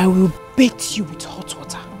 I will bathe you with hot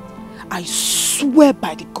water. I swear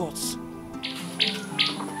by the gods.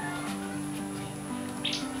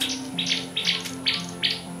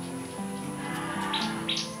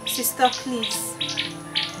 Sister, please.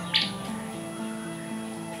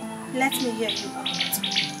 Let me hear you out.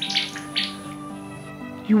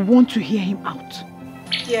 You want to hear him out?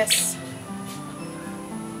 Yes.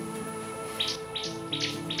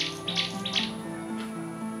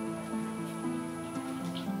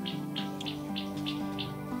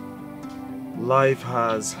 Life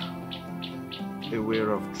has a way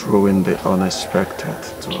of throwing the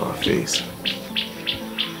unexpected to our face.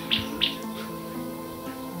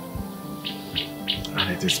 And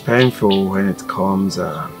it is painful when it comes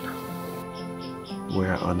and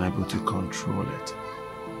we're unable to control it.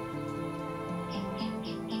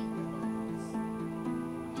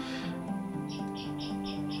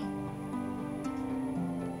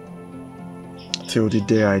 Till the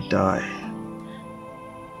day I die,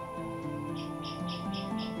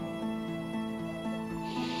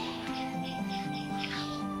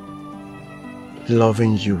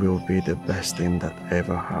 loving you will be the best thing that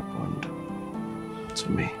ever happened to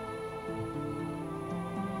me.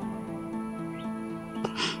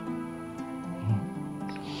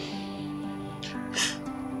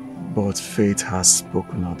 But fate has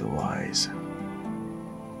spoken otherwise.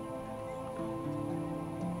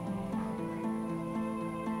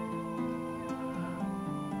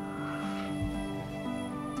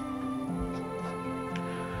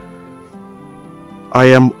 I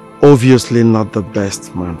am obviously not the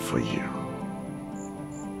best man for you.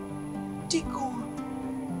 Dico.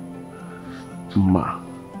 Ma.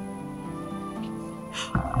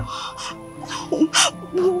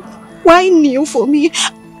 Why kneel for me?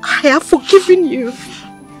 I have forgiven you.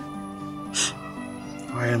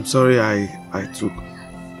 I am sorry I took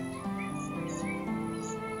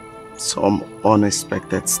some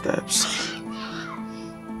unexpected steps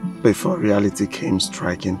before reality came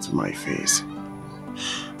striking to my face.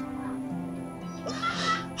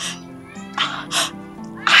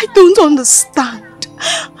 I don't understand.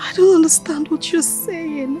 I don't understand what you're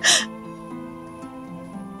saying.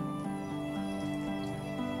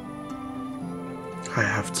 I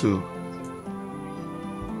have to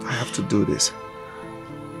do this.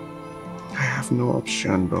 I have no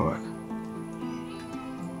option, but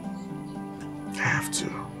I have to.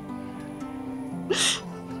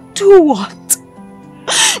 Do what?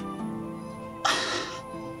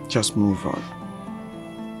 Just move on.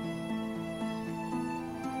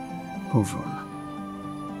 Move on.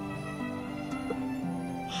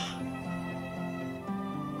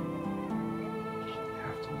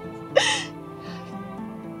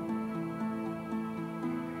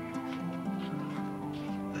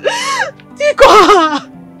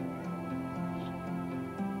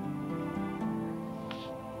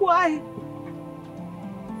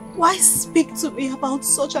 Why speak to me about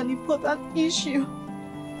such an important issue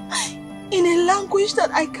in a language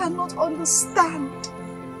that I cannot understand?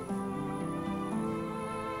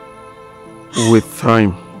 With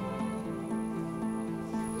time,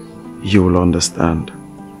 you will understand.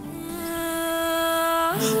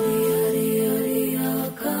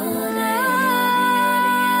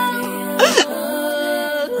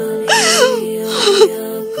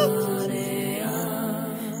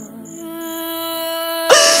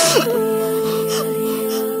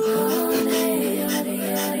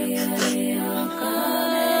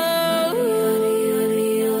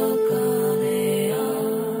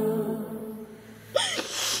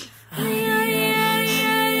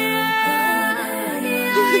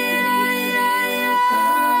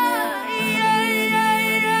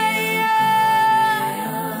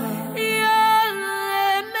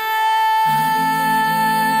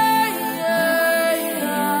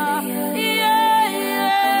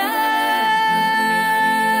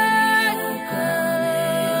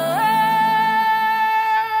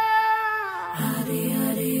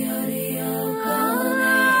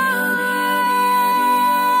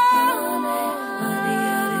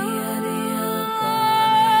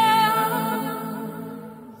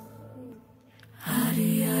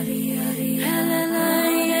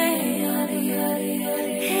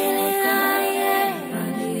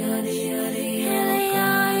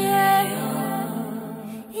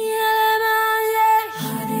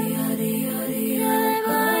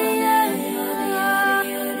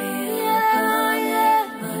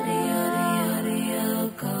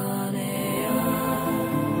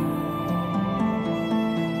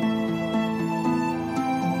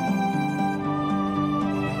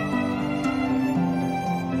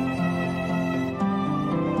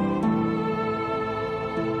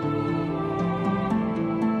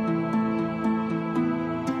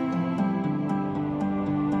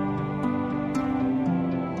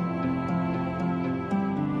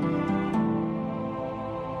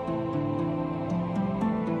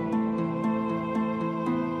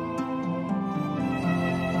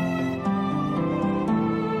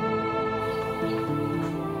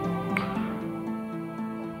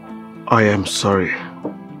 I am sorry,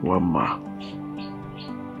 Wamma.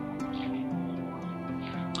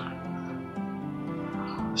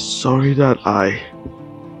 Sorry that I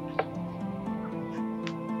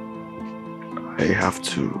have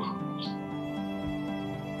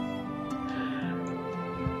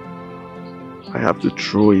to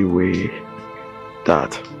throw away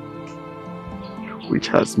that which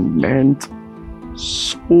has meant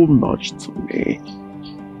so much to me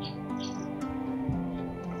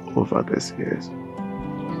over these years.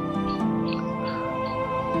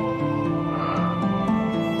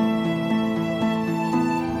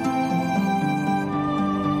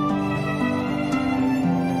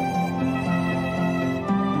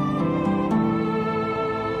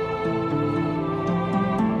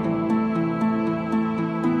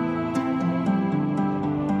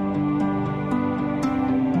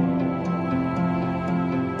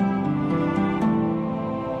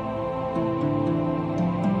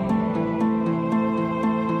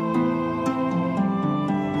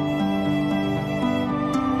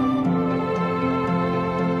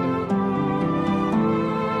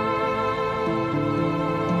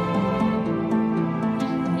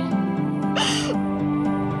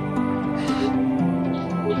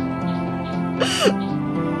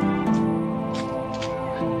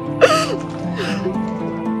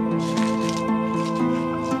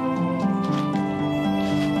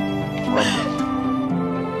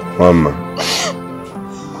 Mama,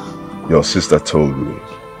 your sister told me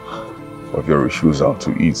of your refusal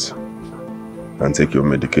to eat and take your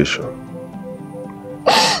medication.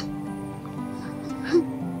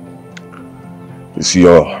 You see,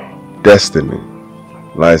 your destiny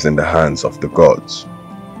lies in the hands of the gods,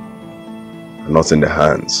 and not in the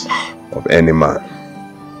hands of any man.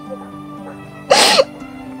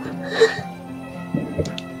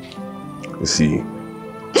 You see,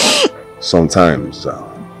 sometimes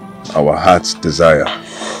our heart's desire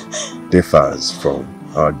differs from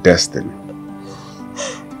our destiny.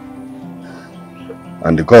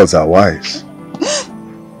 And the gods are wise.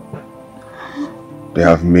 They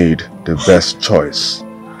have made the best choice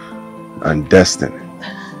and destiny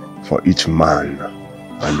for each man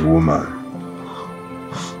and woman.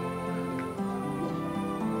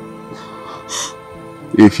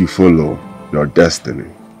 If you follow your destiny,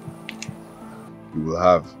 you will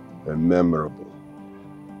have a memorable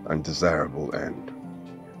and desirable end.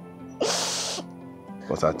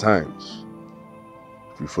 But at times,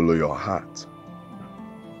 if you follow your heart,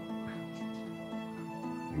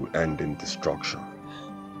 you end in destruction.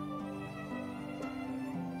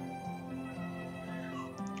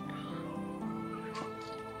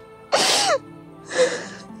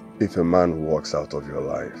 If a man walks out of your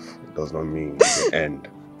life, it does not mean the end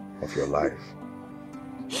of your life.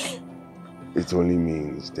 It only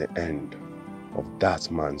means the end of that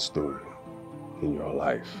man's story in your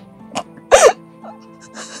life.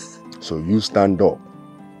 So you stand up,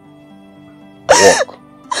 walk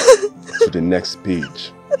to the next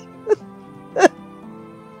page.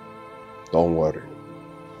 Don't worry,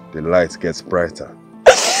 the light gets brighter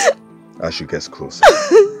as she gets closer.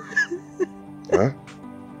 Huh?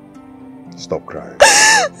 Stop crying.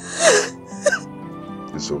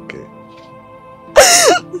 It's okay.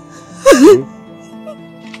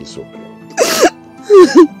 It's okay.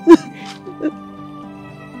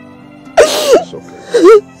 It's okay.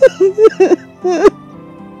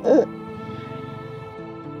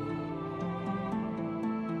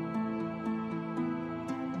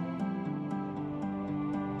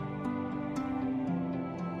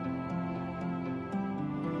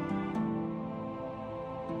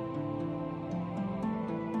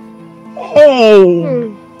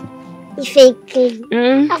 Hey!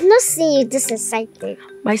 I've not seen you this excited.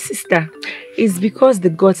 My sister, it's because the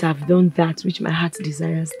gods have done that which my heart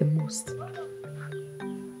desires the most.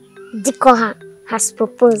 Dikoha has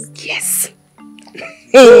proposed. Yes.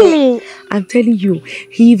 Really? I'm telling you,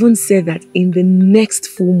 he even said that in the next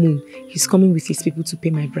full moon, he's coming with his people to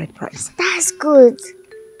pay my bride price. That's good.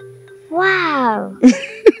 Wow.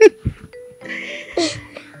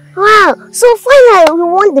 Wow. So finally we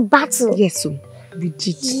won the battle. Yes, so we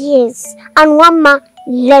did. Yes. And Wamma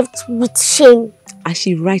left with shame. As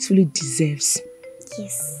she rightfully deserves.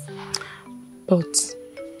 Yes. But,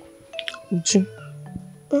 Uju,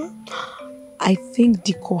 I think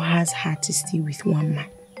Dikoha's heart is still with one man.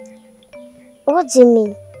 What do you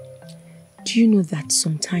mean? Do you know that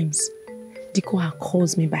sometimes Dikoha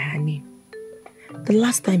calls me by her name? The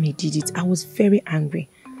last time he did it, I was very angry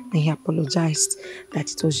and he apologized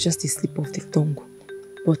that it was just a slip of the tongue.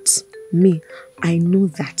 But me, I know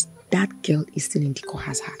that that girl is still in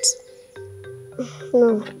Dikoha's heart.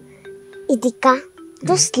 No. Idika,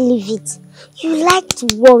 Just leave it. You like to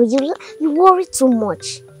worry. You worry too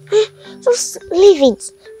much. Just leave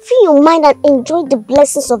it. Free your mind and enjoy the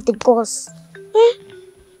blessings of the gods.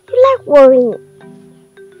 You like worrying.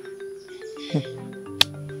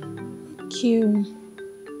 Q,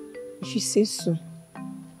 if you say so.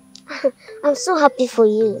 I'm so happy for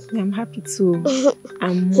you. I'm happy too.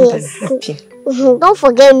 I'm more than happy. Don't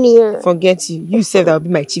forget me. Forget you. You said that will be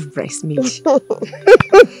my chief bridesmaid.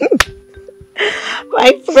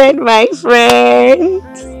 My friend, my friend.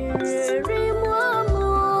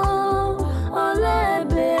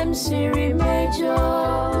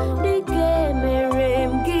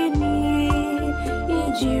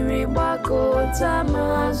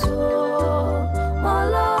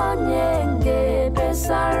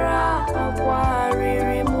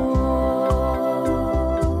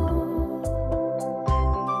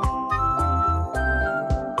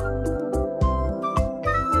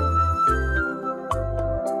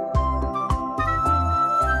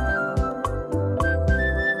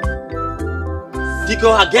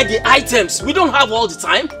 Diko, get the items. We don't have all the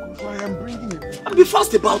time. I am bringing it. Be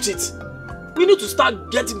fast about it. We need to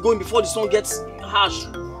start getting going before the sun gets harsh.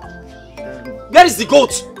 Where is the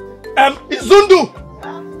goat? It's Zundu.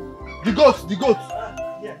 The goat.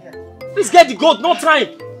 Please get the goat, no time.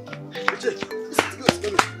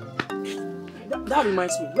 That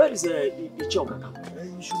reminds me, where is Ichom?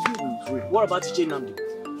 You should be on his way. What about Iche Namdi?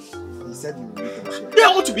 He said he will meet him. They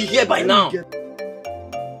ought to be here by now.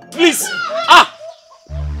 Please.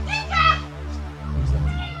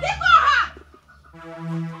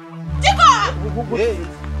 Hey.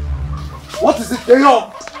 What is it? Hang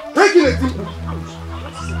on. Taking it.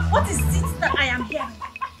 What is it that I am hearing?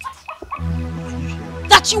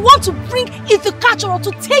 That you want to bring Ithukachoro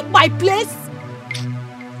to take my place?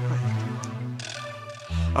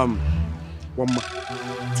 Wama,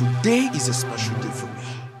 today is a special day for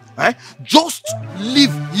me. Just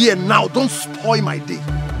leave here now. Don't spoil my day.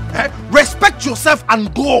 Respect yourself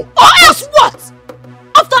and go. Or else what?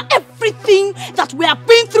 After everything that we have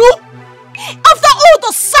been through? After all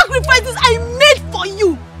the sacrifices I made for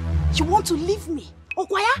you, you want to leave me,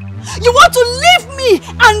 Okwaya? You want to leave me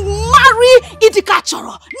and marry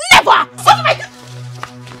Ithukachoro? Never! Something like that!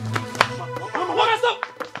 Mama, stop!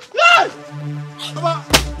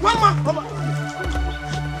 Mama!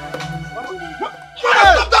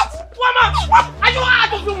 Stop that! Mama! Are you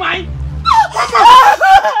out of your mind?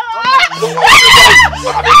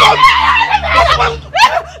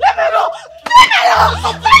 Let me know!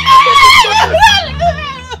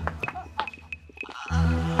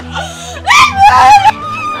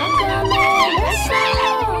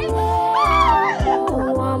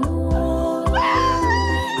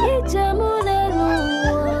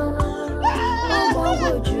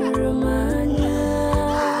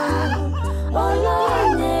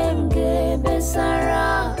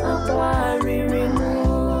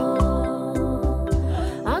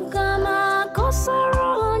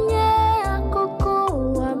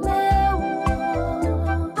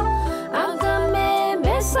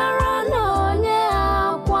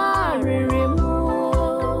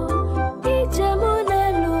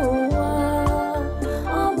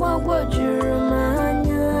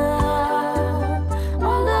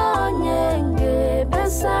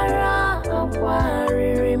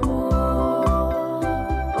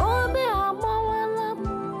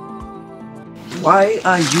 Why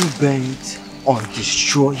are you bent on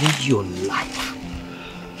destroying your life?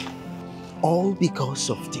 All because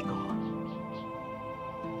of Diko.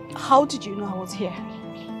 How did you know I was here?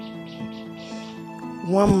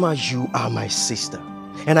 Wama, you are my sister.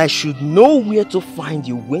 And I should know where to find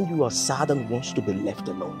you when you are sad and wants to be left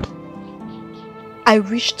alone. I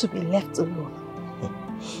wish to be left alone.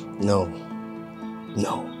 No.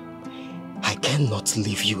 I cannot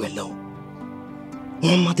leave you alone.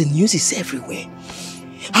 Mama, the news is everywhere.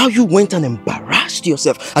 How you went and embarrassed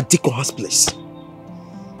yourself at Diko's place.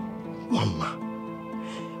 Mama,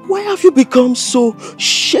 why have you become so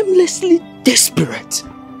shamelessly desperate?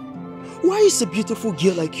 Why is a beautiful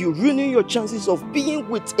girl like you ruining your chances of being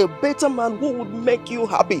with a better man who would make you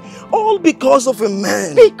happy? All because of a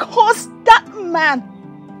man. Because that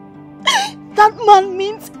man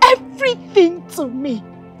means everything to me.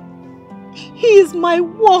 He is my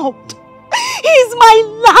world. He is my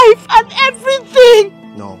life and everything.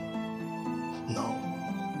 No.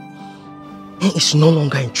 He is no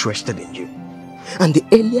longer interested in you. And the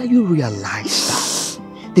earlier you realize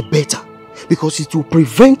that, the better. Because it will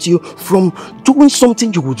prevent you from doing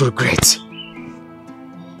something you would regret.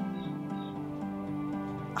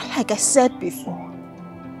 Like I said before,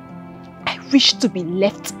 I wish to be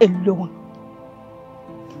left alone.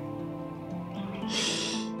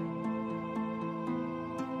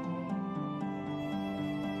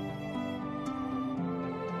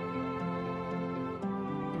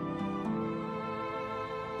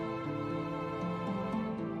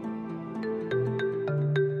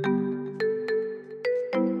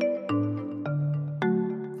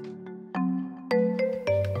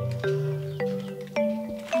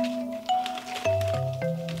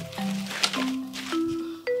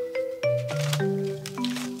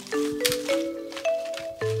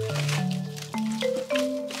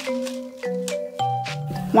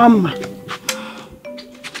 Mama.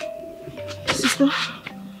 Sister,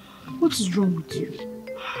 what is wrong with you?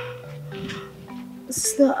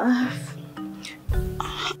 Sister, I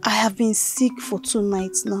have been sick for 2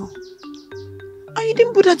 nights now. And you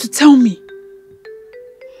didn't bother to tell me.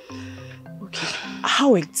 Okay,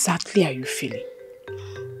 how exactly are you feeling?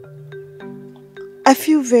 I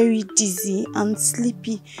feel very dizzy and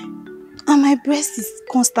sleepy, and my breast is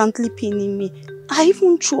constantly paining me. I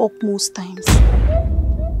even throw up most times.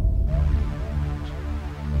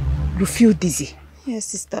 You feel dizzy? Yes,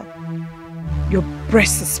 sister. Your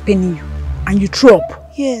breast is paining you and you throw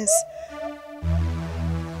up? Yes.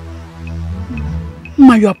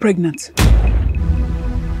 Ma, you are pregnant.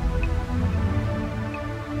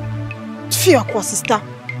 Fiakwa, sister.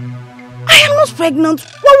 I am not pregnant.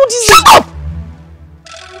 Why would you— Shut up!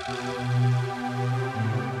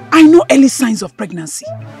 I know early signs of pregnancy.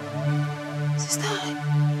 Sister,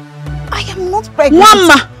 I am not pregnant.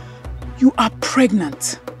 Mama, you are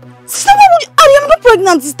pregnant. Sister, why would you— I am not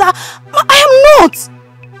pregnant, sister. I am not.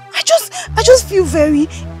 I just feel very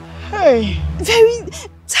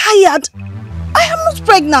tired. I am not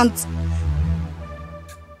pregnant.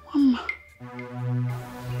 Mama.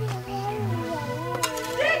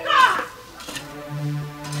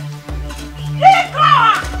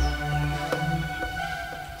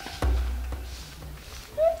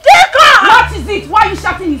 What is it? Why are you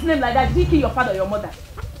shouting his name like that? Did he kill your father or your mother?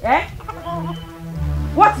 Eh?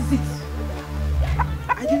 What is it?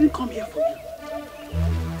 I didn't come here for you.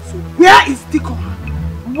 So where is Diko?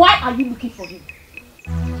 Why are you looking for him?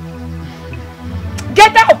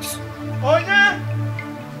 Get out! Onya!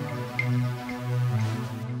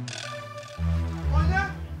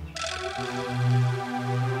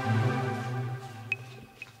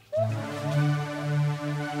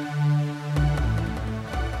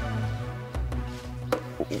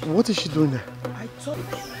 What is she doing there?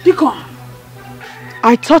 Diko,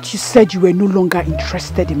 I thought you said you were no longer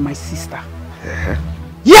interested in my sister.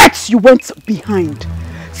 Yet you went behind,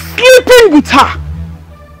 sleeping with her.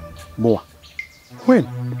 Moa. When?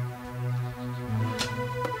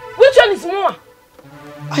 Which one is Moa?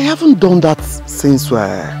 I haven't done that since we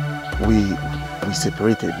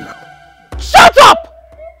separated now. Shut up!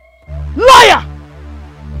 Liar!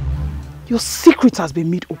 Your secret has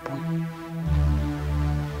been made open.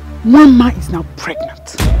 Mama is now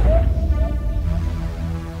pregnant.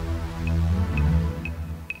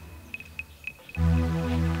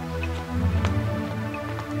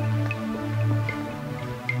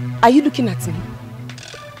 Are you looking at me?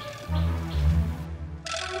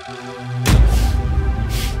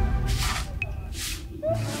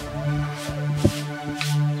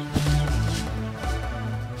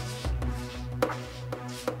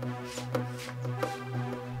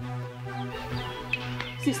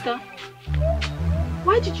 Sister,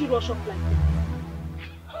 why did you rush off like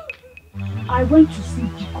that? I went to see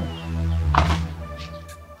Diko.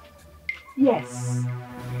 Yes.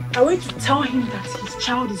 I went to tell him that his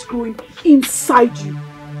child is growing inside you.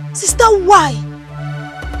 Sister, why?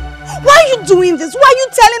 Why are you doing this? Why are you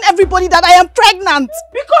telling everybody that I am pregnant?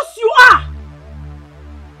 Because you are!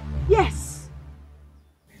 Yes.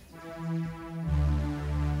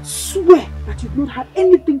 Swear that you've not had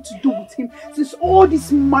anything to do with him since all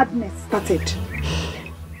this madness started.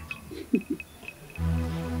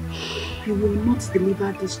 You will not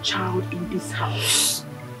deliver this child in this house.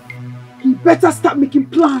 You better start making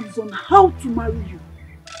plans on how to marry you.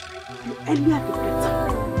 The earlier the better.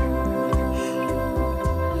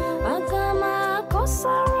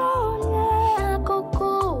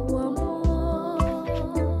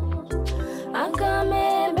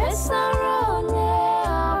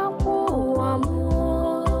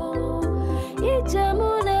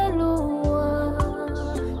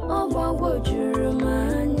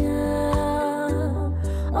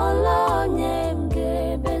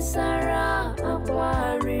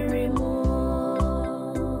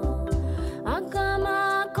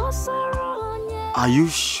 Are you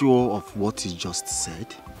sure of what you just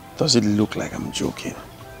said? Does it look like I'm joking?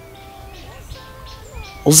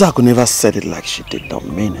 Ozako never said it like she did not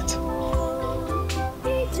mean it.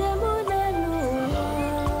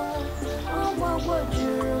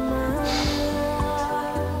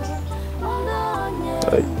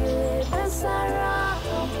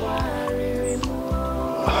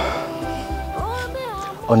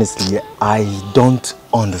 Honestly, I don't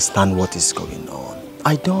understand what is going on.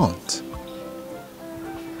 I don't.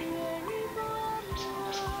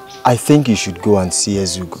 I think you should go and see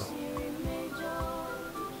Ezugo.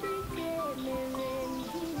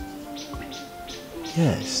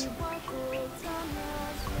 Yes.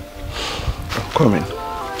 I'm coming.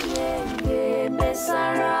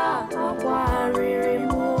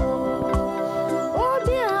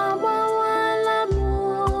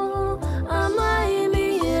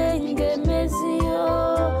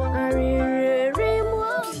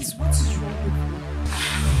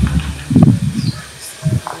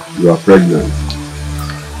 You are pregnant.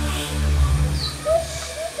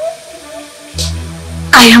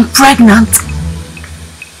 I am pregnant.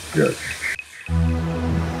 Yes.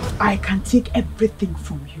 I can take everything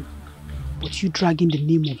from you, but you dragging the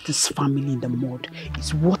name of this family in the mud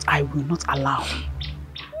is what I will not allow.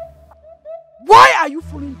 Why are you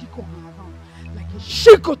following Diko around like a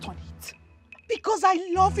she-goat on it? Because I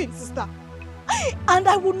love him, sister. And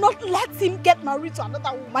I will not let him get married to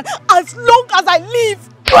another woman as long as I live.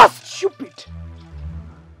 You are stupid.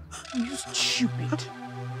 You stupid.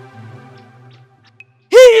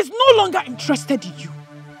 He is no longer interested in you.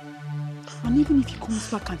 And even if he comes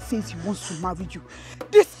back and says he wants to marry you,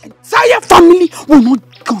 this entire family will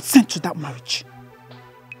not consent to that marriage.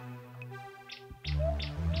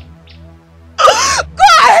 Go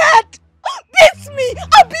ahead! Beat me,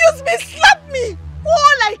 abuse me, slap me!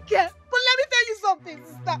 All I care. But let me tell you something,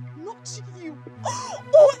 sister. Not you.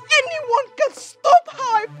 Or anyone can stop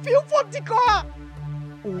how I feel for Dikoha.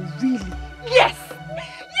 Oh, really? Yes!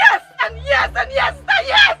 Yes! And yes! And yes! And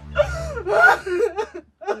yes!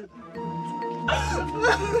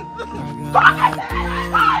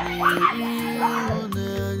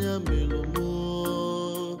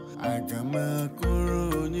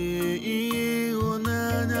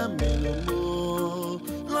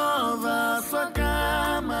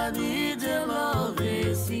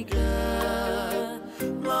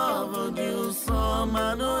 Love you so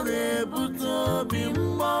mano de buto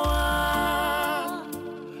bimbawa.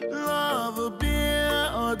 Love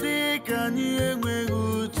beer or de canny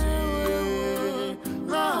uche.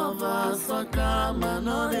 Love asaka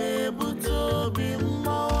mano de buto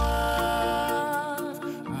bimbawa.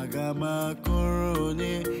 Agama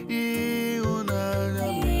korone iunanya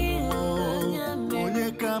mimo. Onye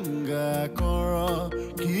kamga koro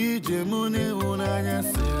kijemune unanya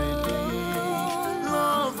seredi.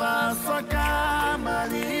 Love asaka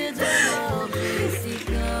mani de love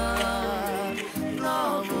isika.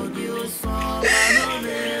 Love you so mano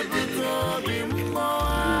de buto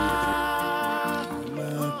bimboa.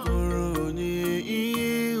 Makoroni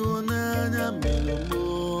iunanya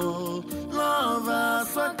melomo. Love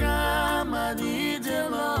asaka mani de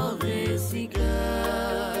love isika.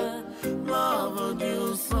 Love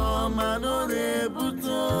you so mano de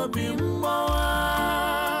buto bimboa.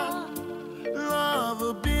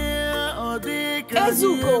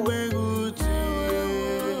 Ezuko.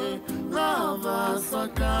 Love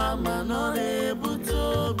asaka manore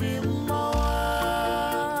buto bimbawa.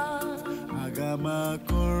 Agama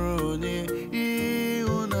korone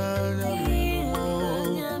iunanya mimo.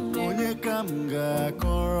 Onye kamga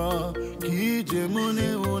koro kijemune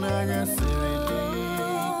unanya seredi.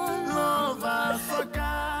 Love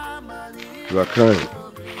asaka mani. You are crying.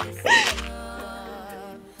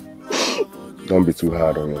 Don't be too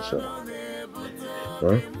hard on yourself.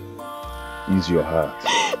 Huh? Ease your heart.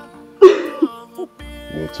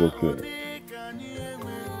 It's okay.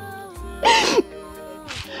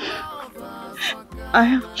 I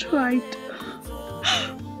have tried.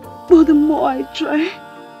 But the more I try,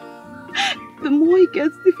 the more it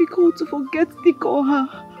gets difficult to forget Dikoha.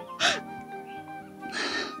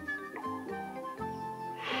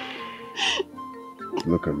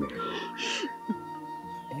 Look at me.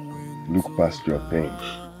 Look past your pain,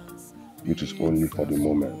 which is only for the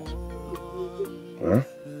moment. Huh?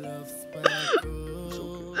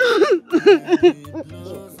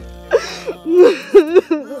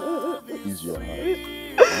 Ease your heart.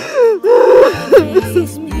 This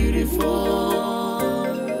is beautiful.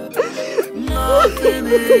 Nothing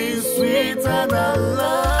is sweeter than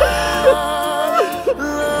love.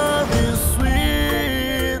 Love is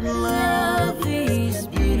sweet. Love is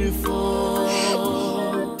beautiful.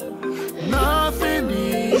 Nothing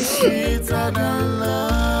is sweeter than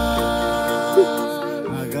love.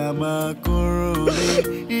 Agama koroni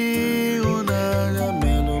iunanya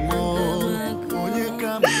melomo. Onye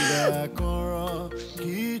kamda koro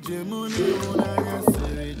kijemuni unanya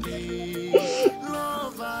seredi.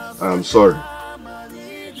 I'm sorry.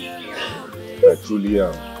 I truly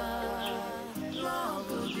am.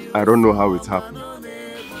 I don't know how it happened.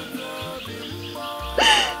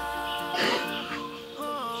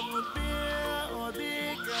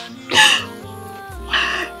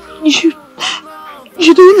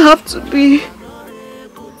 You don't have to be.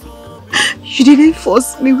 You didn't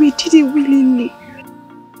force me, we did it willingly.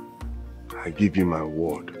 I give you my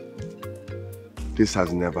word. This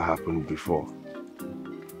has never happened before.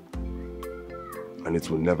 And it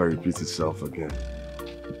will never repeat itself again.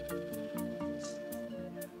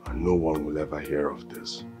 And no one will ever hear of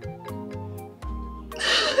this.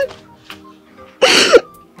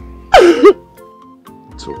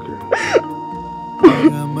 It's okay.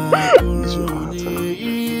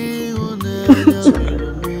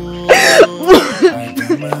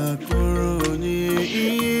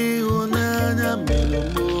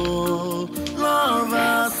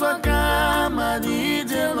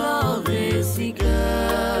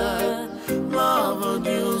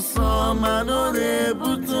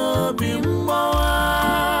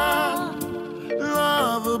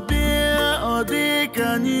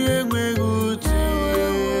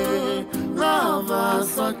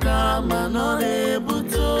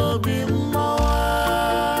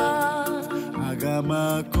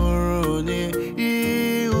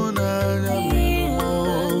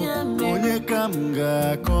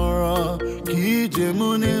 ga-akọrọ ka ije mụ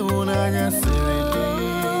na ịhụnanya siri dị.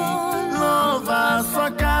 Love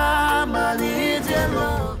asọka ma n'ije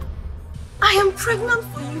love. I am pregnant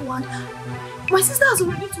for you, and my sister has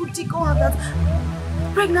already told Dikoha that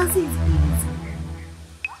pregnancy is easy.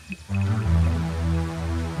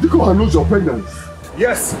 Dikoha knows you're pregnant.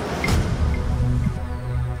 Yes.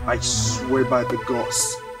 I swear by the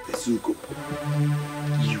gods, Ezuko,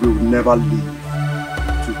 you will never leave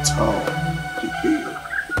to tell the baby.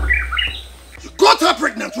 You got her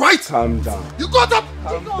pregnant, right? Calm down. You got her.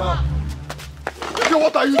 Calm down.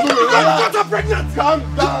 What are you doing? You got her pregnant. Calm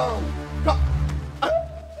down.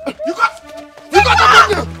 You got her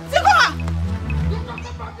pregnant.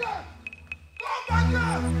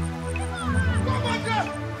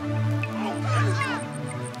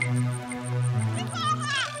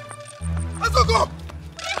 Dikoha! Ezuko!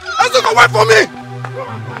 Ezuko, wait for me!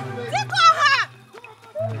 Dikoha!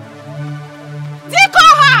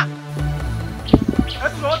 Dikoha!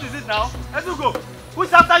 Ezuko, what is it now? Ezuko!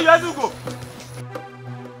 Who's after you, Ezuko?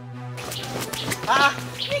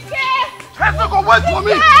 Ezuko, wait for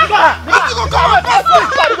me! Ezuko, come on!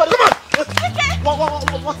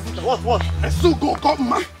 What is it? What? Ezuko,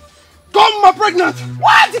 come on! Come on, pregnant!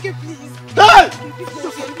 What? Dike, please! Hey!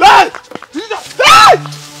 Hey! Hey!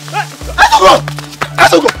 Ezuko!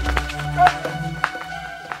 Ezuko!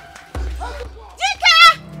 Dike!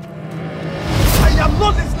 I am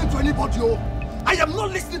not listening to anybody, oh! I am not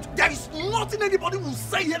listening to... There is nothing anybody will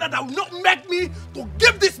say here that will not make me to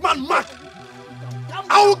give this man mark.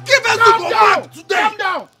 I will give Ezuko mark today! Calm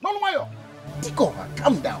down! Nollywood! Dikoha,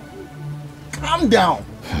 calm down. Calm down.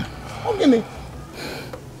 Okay,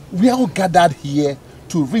 we are all gathered here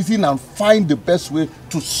to reason and find the best way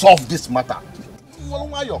to solve this matter.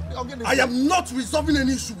 I am not resolving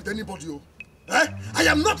any issue with anybody. Oh. I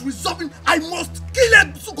am not resolving. I must kill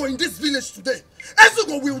Ezuko in this village today.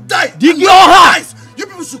 Ezuko will die. Dikoha! You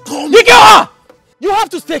people should call me. Dikoha! You have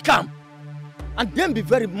to stay calm and then be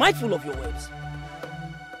very mindful of your words.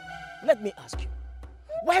 Let me ask you,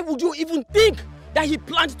 why would you even think that he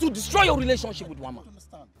planned to destroy your relationship with Wama?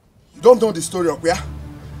 You don't know the story, Okuya?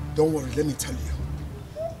 Don't worry, let me tell you.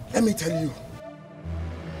 Let me tell you.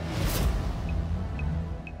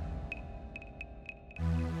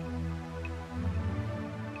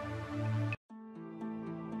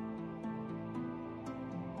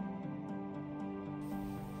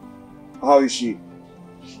 How is she?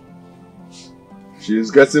 She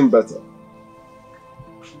is getting better.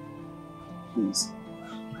 Please.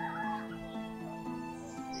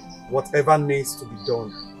 Whatever needs to be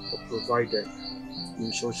done or provided to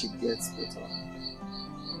ensure she gets better,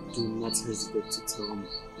 do not hesitate to tell me.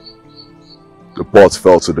 The pot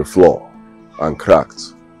fell to the floor and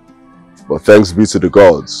cracked. But thanks be to the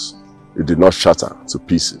gods, it did not shatter to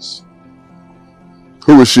pieces.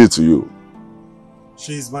 Who is she to you?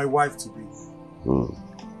 She is my wife to be.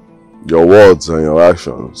 Your words and your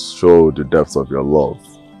actions show the depth of your love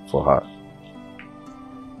for her.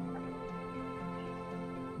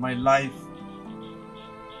 My life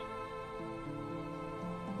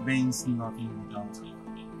means nothing without her.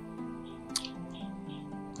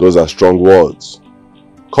 Those are strong words.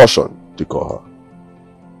 Caution, Dikoha.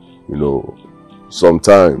 You know,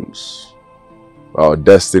 sometimes our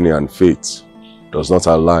destiny and fate does not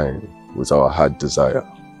align with our heart desire.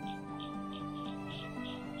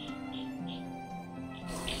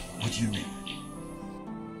 What do you mean?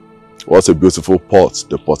 What a beautiful pot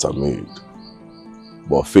the potter made.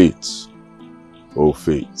 But fate, oh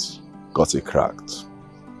fate, got it cracked,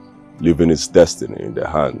 leaving its destiny in the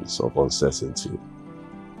hands of uncertainty.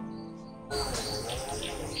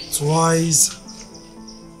 Twice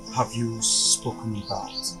have you spoken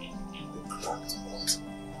about the cracked pot.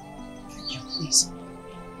 Can you please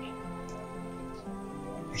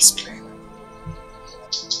explain?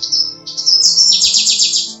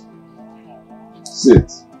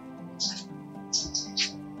 Sit.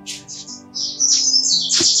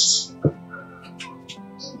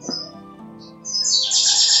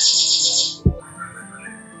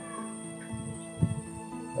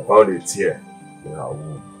 I found a tear in her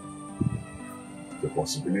womb. The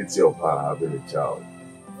possibility of her having a child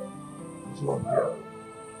is not there.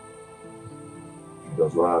 She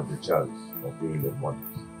does not have the chance of being a mother.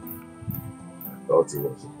 I thought it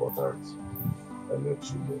was important I let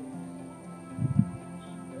you know.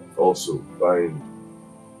 Also, find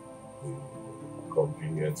a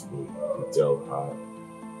convenient way to tell her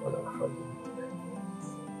and her family.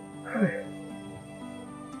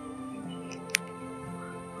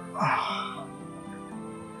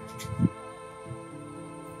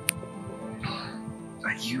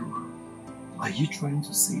 Are you trying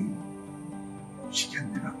to say she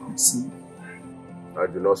can never conceive. I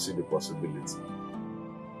do not see the possibility.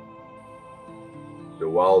 The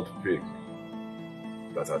wild pig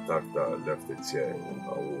that attacked her left a tear in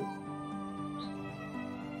her womb.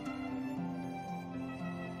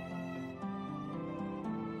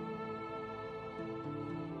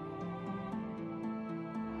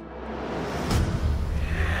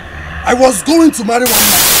 I was going to marry one man.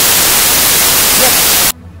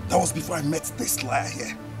 Yes, that was before I met this liar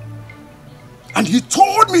here. And he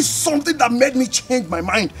told me something that made me change my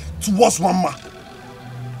mind towards one man.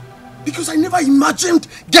 Because I never imagined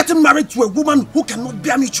getting married to a woman who cannot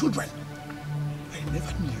bear me children. I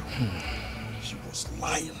never knew he was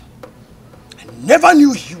lying. I never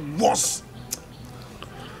knew he was.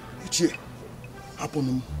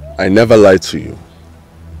 I never lied to you.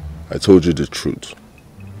 I told you the truth.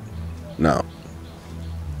 Now,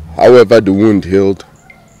 however the wound healed,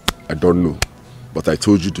 I don't know. But I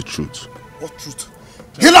told you the truth. What truth?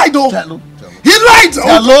 He lied though! He lied!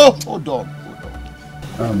 Hello! Hold on.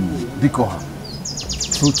 Dikoha,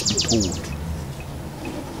 truth be told,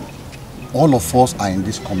 all of us are in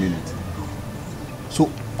this community.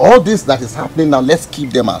 So all this that is happening now, let's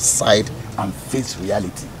keep them aside and face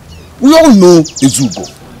reality. We all know Ezugo.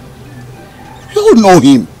 We all know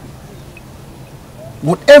him.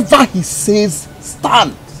 Whatever he says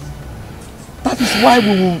stands. That is why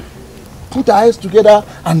we will put our heads together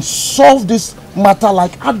and solve this matter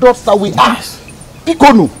like adults that we are.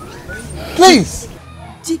 Dikonu, please.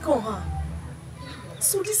 Dikoha,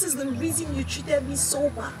 so this is the reason you treated me so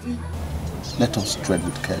badly. Let us tread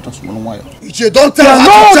with care. Just one while. Iche, don't tell her.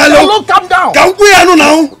 Hello, calm down. Can we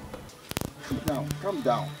now? Calm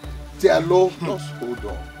down. Hello, just hold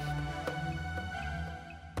on.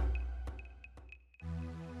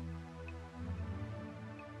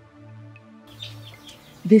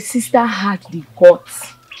 The sister had the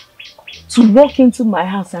guts to walk into my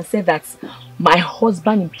house and say that my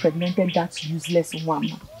husband impregnated that useless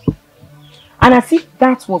woman. And as if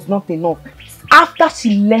that was not enough, after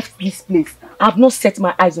she left this place, I have not set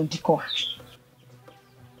my eyes on Dikoha.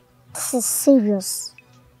 This is serious.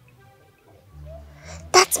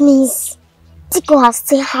 That means Dikoha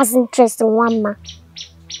still has interest in one man.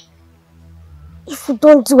 If we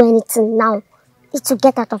don't do anything now, it will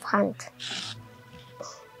get out of hand.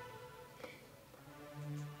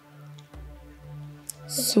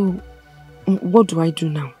 So, what do I do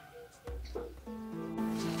now?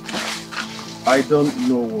 I don't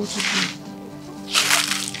know what to do.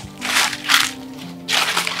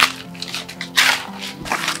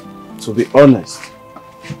 To be honest,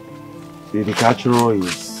 Lady Kachiro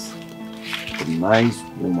is a nice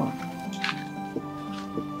woman.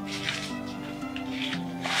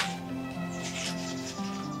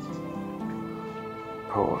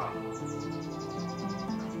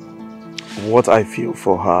 What I feel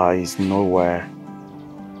for her is nowhere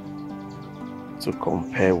to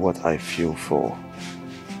compare what I feel for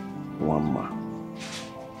Wamma.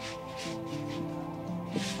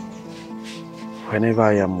 Whenever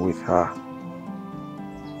I am with her,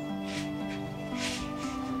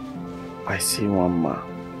 I see Wamma.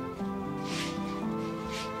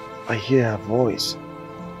 I hear her voice.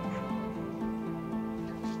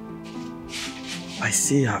 I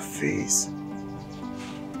see her face.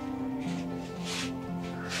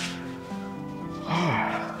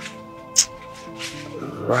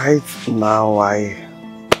 Right now, I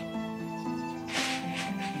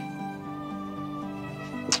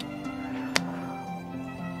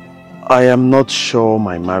am not sure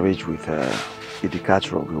my marriage with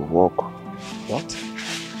Idikatro will work. What?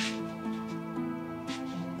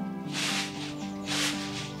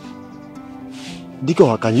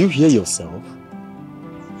 Dikoha, can you hear yourself?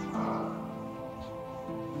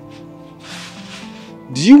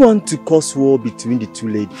 Do you want to cause war between the two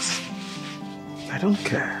ladies? I don't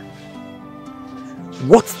care.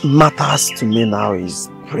 What matters to me now is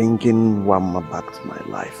bringing Wamma back to my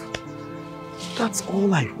life. That's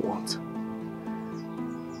all I want.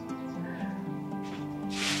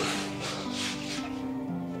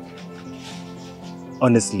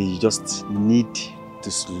 Honestly, you just need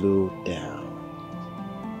to slow down.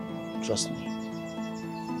 Trust me.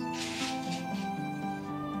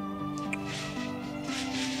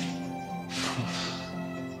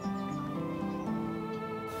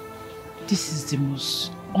 This is the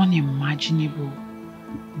most unimaginable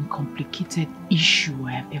and complicated issue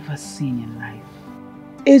I have ever seen in life.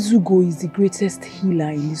 Ezugo is the greatest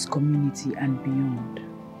healer in this community and beyond.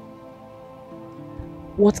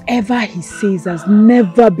 Whatever he says has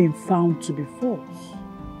never been found to be false.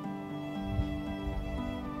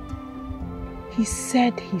 He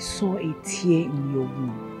said he saw a tear in your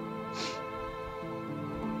womb.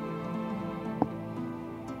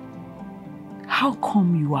 how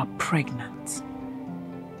come you are pregnant?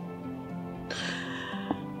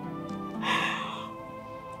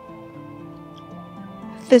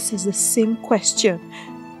 This is the same question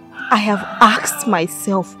I have asked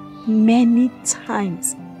myself many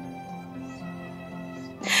times.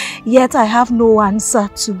 Yet I have no answer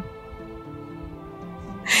to.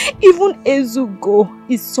 Even Ezugo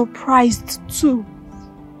is surprised too.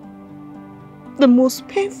 The most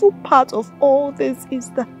painful part of all this is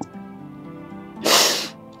that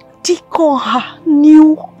Dikoha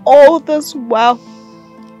knew all this while,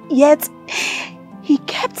 yet he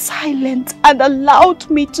kept silent and allowed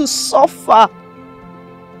me to suffer.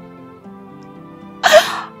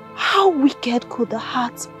 How wicked could the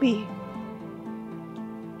heart be?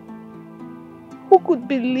 Who could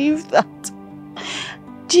believe that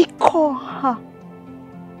Dikoha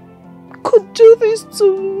could do this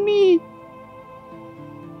to me?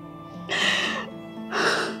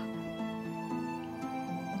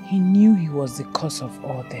 He knew he was the cause of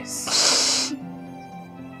all this.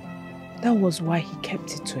 That was why he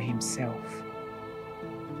kept it to himself.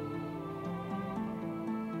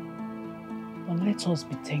 But let us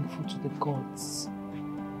be thankful to the gods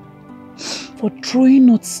for throwing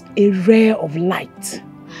us a ray of light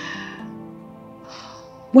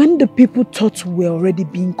when the people thought we were already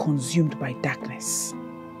being consumed by darkness.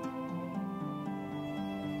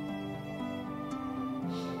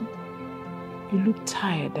 You look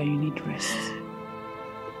tired and you need rest.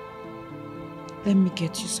 Let me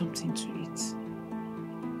get you something to eat.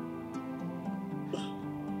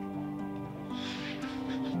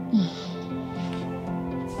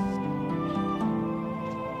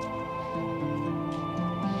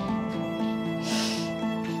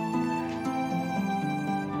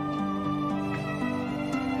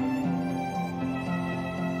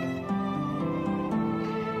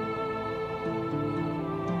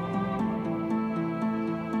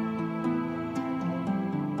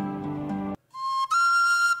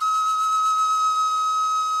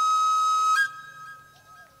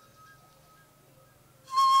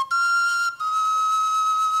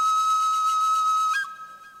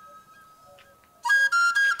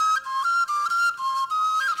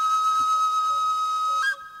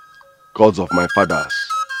 Gods of my fathers,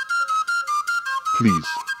 please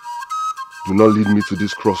do not lead me to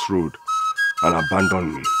this crossroad and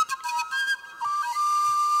abandon me.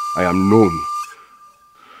 I am known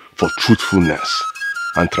for truthfulness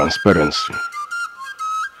and transparency.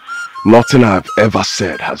 Nothing I have ever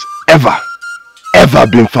said has ever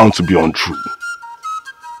been found to be untrue.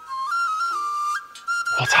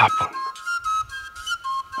 What happened?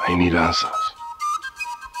 I need answers.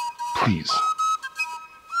 Please.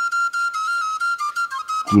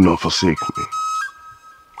 Do not forsake me.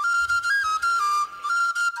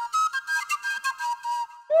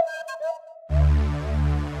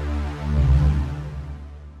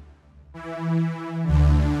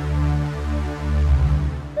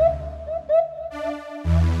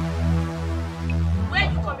 Where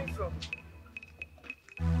are you coming from?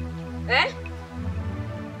 Eh?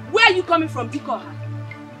 Where are you coming from, Dikoha?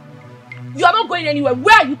 You are not going anywhere.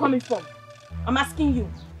 Where are you coming from? I'm asking you.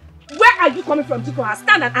 Where are you coming from, Dikoha?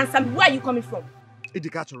 Stand and answer me. Where are you coming from?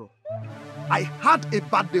 Idikachoro, I had a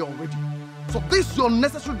bad day already. So this your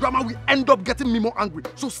necessary drama will end up getting me more angry.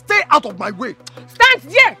 So stay out of my way. Stand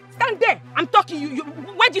there! Stand there! I'm talking you.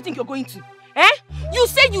 Where do you think you're going to? Eh? You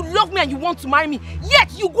say you love me and you want to marry me,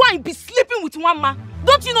 yet you go and be sleeping with one man.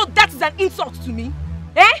 Don't you know that is an insult to me?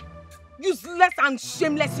 Eh? Useless and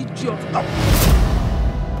shameless idiot.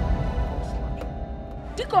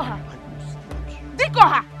 Dikoha!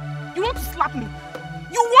 Dikoha! You want to slap me?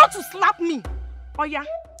 You want to slap me? Oh yeah,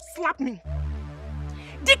 slap me.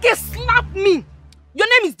 Dike, slap me. Your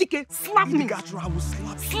name is Dike. Slap me. I will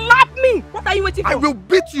slap you. Slap me. What are you waiting for? I will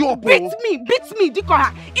beat you up. Beat me,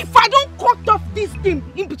 Dikoha. If I don't cut off this thing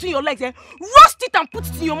in between your legs, roast it and put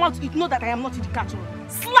it in your mouth, you know that I am not Idikachoro.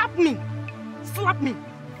 Slap me. Slap me.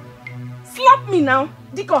 Slap me now.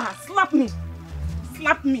 Dikoha, slap me.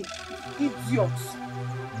 Slap me. Idiot.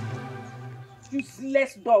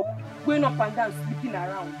 Useless dog, going up and down, sleeping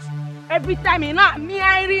around. Every time he na me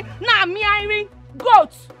iring,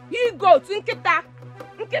 goat, he goat, nkita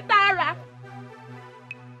ara.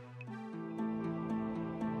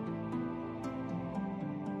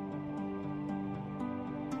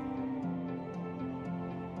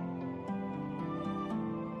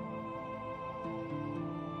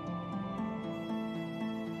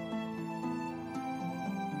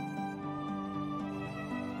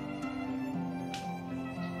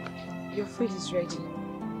 Your food is ready.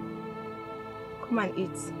 Come and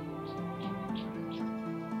eat.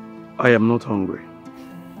 I am not hungry.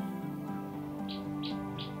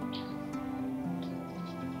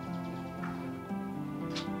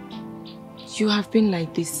 You have been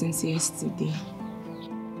like this since yesterday.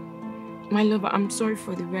 My lover, I'm sorry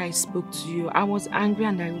for the way I spoke to you. I was angry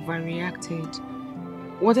and I overreacted.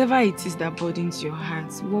 Whatever it is that burdens your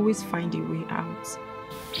heart, you always find a way out.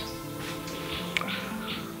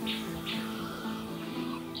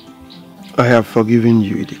 I have forgiven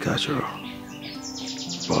you, Idikachoro,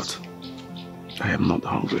 but I am not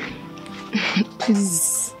hungry.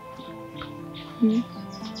 Please.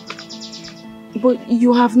 But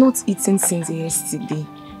you have not eaten since yesterday.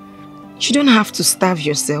 You don't have to starve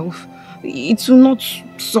yourself. It will not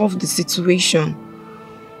solve the situation.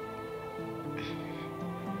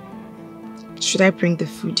 Should I bring the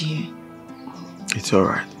food here? It's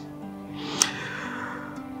alright.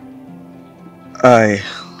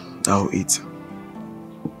 I'll eat.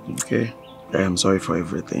 Okay? I am sorry for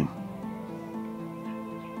everything.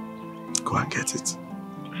 Go and get it.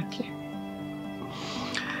 Okay.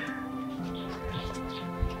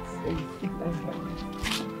 Okay.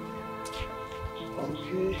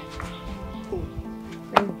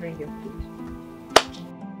 Let me bring your food.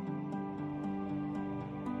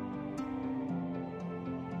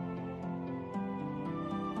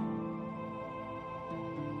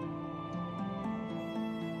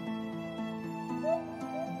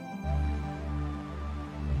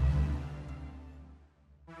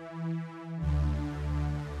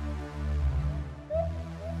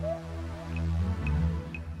 Dike.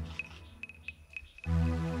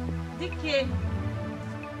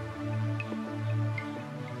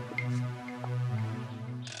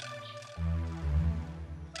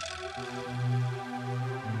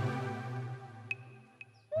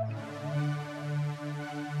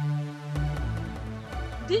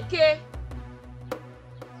 Dike.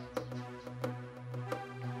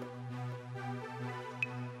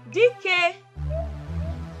 Dike.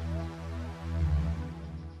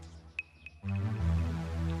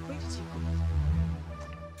 Where did you go?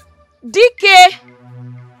 Dike.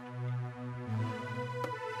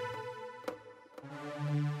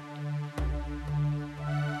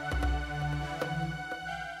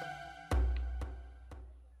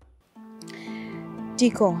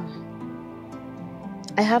 Diko,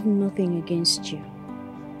 I have nothing against you.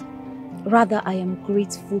 Rather, I am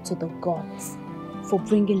grateful to the gods for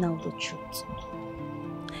bringing out the truth.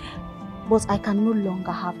 But I can no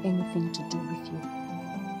longer have anything to do with you.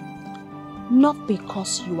 Not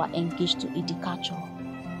because you are engaged to Idikachoro,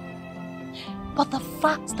 but the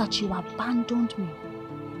fact that you abandoned me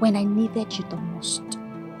when I needed you the most.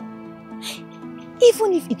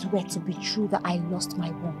 Even if it were to be true that I lost my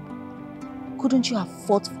womb, couldn't you have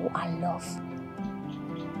fought for our love?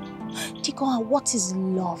 Diko, what is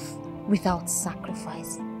love without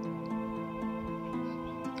sacrifice?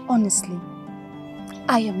 Honestly,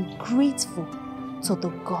 I am grateful to the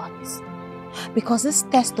gods because this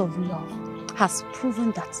test of love has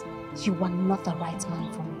proven that you are not the right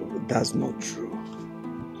man for me. That's not true.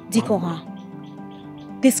 Diko,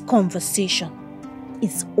 this conversation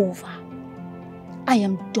is over. I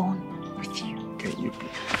am done with you. Can you please?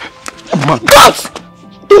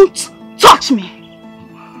 Don't touch me!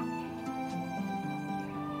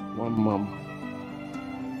 One mom.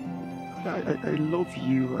 I love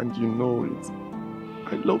you and you know it.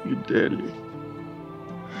 I love you dearly.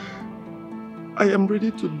 I am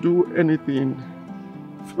ready to do anything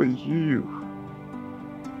for you.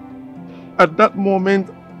 At that moment,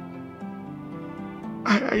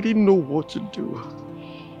 I didn't know what to do.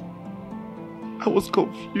 I was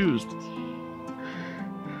confused.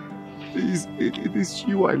 It is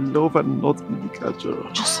you I love and not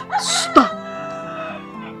Idikachoro. Just stop!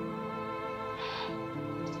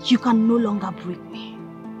 You can no longer break me.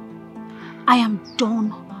 I am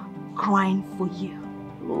done crying for you.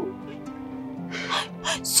 Oh.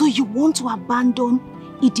 So you want to abandon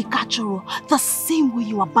Idikachoro the same way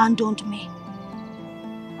you abandoned me?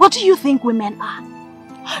 What do you think women are?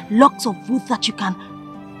 Lots of wood that you can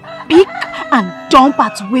pick and dump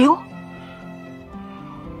at will?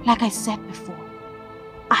 Like I said before,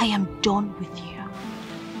 I am done with you.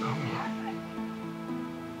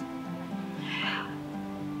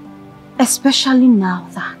 Especially now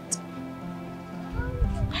that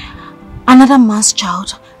another man's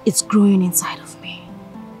child is growing inside of me.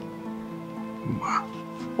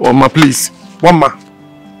 Mama, please. Mama.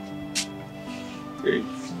 Hey.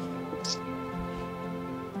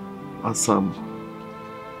 Assam.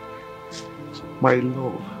 My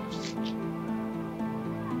love.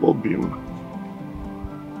 Obim.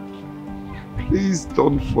 Please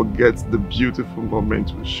don't forget the beautiful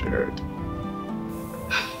moment we shared.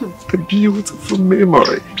 The beautiful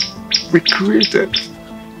memory we created.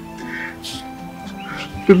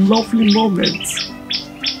 The lovely moments.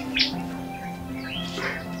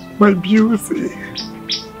 My beauty.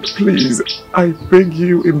 Please, I beg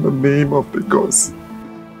you in the name of the gods.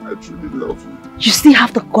 I truly love you. You still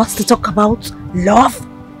have the guts to talk about love?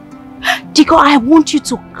 Diko, I want you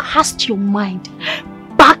to cast your mind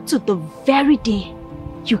back to the very day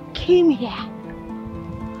you came here.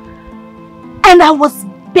 And I was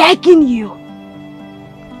begging you.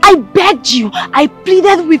 I begged you. I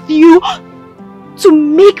pleaded with you to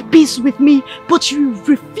make peace with me, but you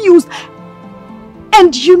refused.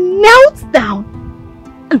 And you knelt down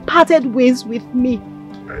and parted ways with me.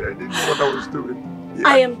 I didn't know what I was doing. Yeah,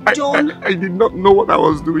 I am done. I did not know what I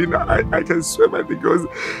was doing. I can swear by the gods.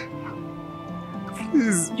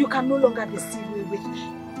 Please. You can no longer deceive me with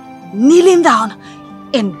kneeling down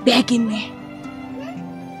and begging me.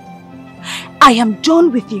 I am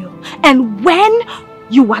done with you. And when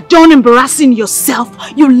you are done embarrassing yourself,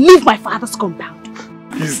 you leave my father's compound.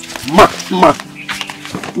 Please, ma.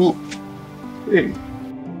 Hey.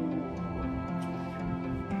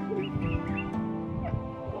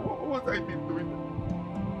 What have I been doing?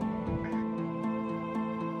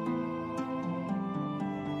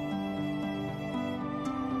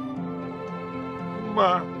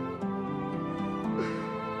 Ma,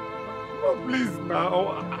 please now.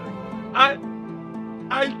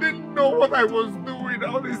 I didn't know what I was doing,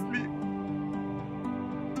 honestly.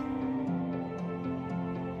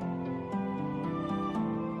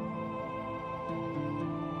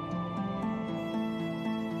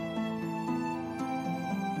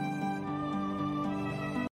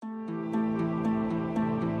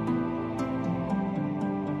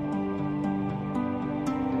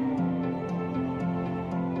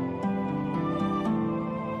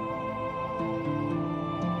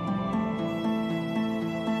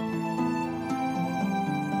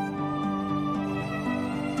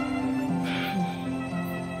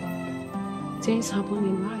 Things happen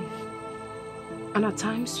in life, and at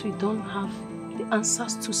times we don't have the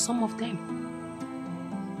answers to some of them.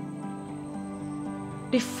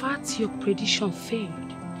 The fact your prediction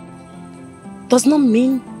failed does not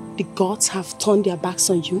mean the gods have turned their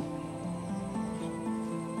backs on you.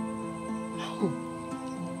 No.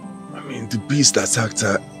 I mean, the beast attacked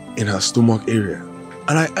her in her stomach area,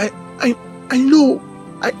 and I know,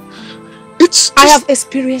 I have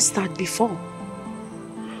experienced that before.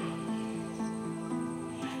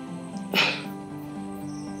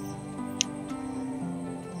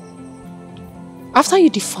 After you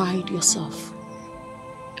defied yourself,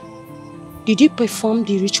 did you perform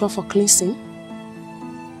the ritual for cleansing?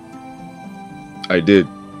 I did,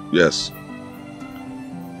 yes.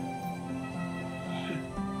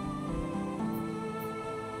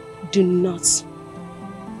 Do not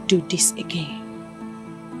do this again.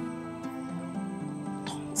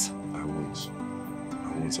 Don't. I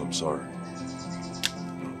won't, I'm sorry.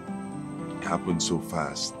 It happened so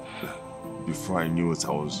fast. Before I knew it,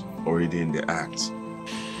 I was already in the act.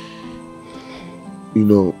 You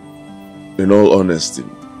know, in all honesty,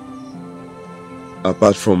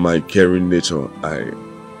 apart from my caring nature, I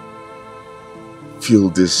feel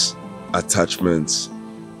this attachment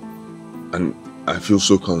and I feel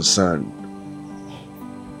so concerned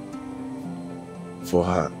for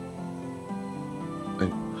her.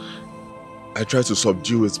 I try to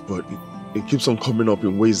subdue it, but it keeps on coming up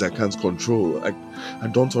in ways I can't control. I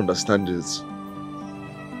don't understand it.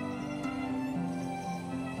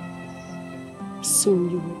 Soon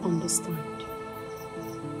you will understand.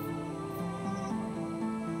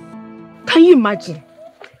 Can you imagine?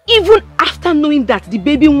 Even after knowing that the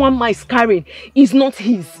baby Nwanma is carrying is not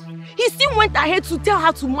his, he still went ahead to tell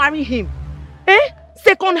her to marry him.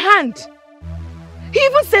 Second hand. He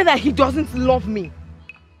even said that he doesn't love me.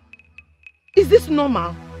 Is this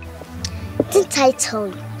normal? Didn't I tell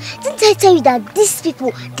you? Didn't I tell you that these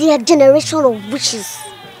people, they are a generation of witches?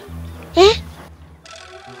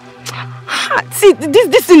 See,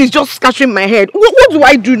 this thing is just scratching my head. What do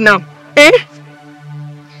I do now?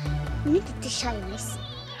 You need to teach her a lesson.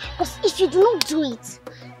 Because if you do not do it,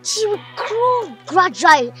 she will crawl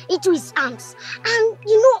gradually into his arms. And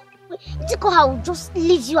you know, Dikoha will just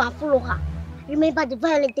leave you and follow her. Remember, the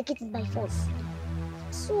violent take it by force.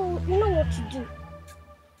 So, you know what to do.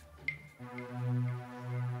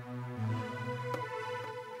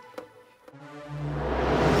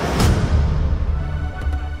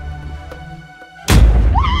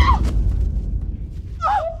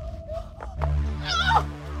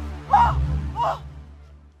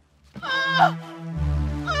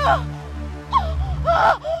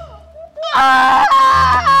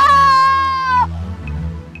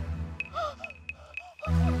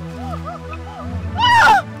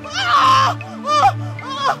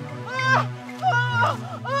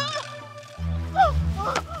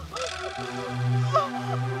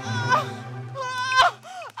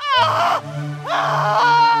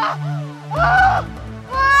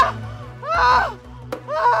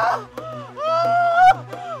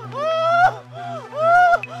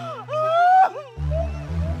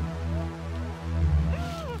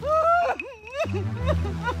 Who's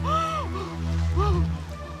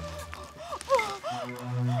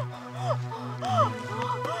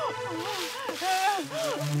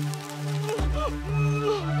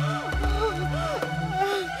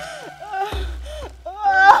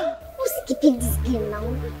keeping this game now?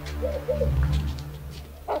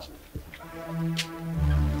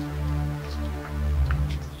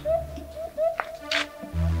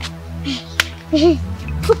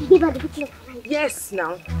 Yes,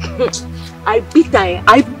 now. I beat her.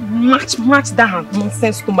 I match that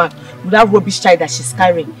nonsense stomach with that rubbish child that she's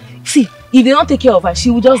carrying. See, if they don't take care of her, she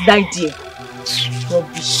will just die there.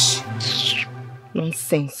 Rubbish.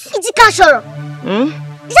 Nonsense. It's a casual.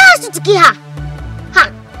 Is that has to kill her?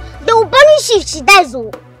 Ha! They will punish if she dies,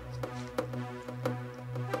 oh.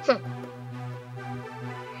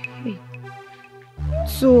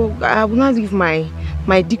 So I will not leave my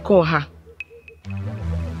dick on her.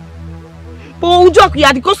 But Ujok, you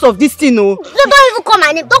are the cause of this thing, oh. No, don't even call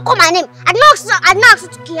my name. Don't call my name. I did not ask you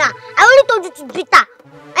to kill her. I only told you to beat her.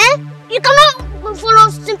 Eh? You cannot follow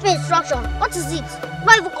simple instruction. What is it?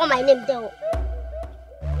 Don't even call my name there.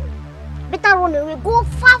 Better run away. Go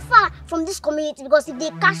far from this community because if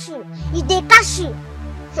they catch you,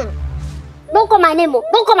 Don't call my name, oh.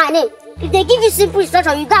 Don't call my name. If they give you simple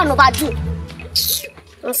instruction, you can't overdo.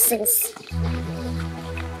 Nonsense.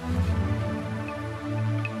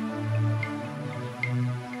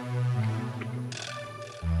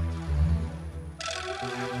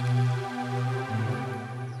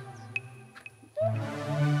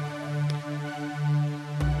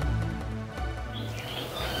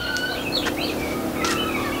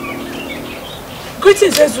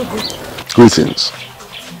 Greetings, Ezugo. Greetings.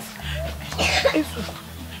 Ezugo,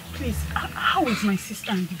 please, how is my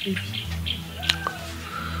sister and the baby?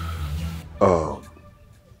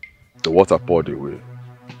 The water poured away,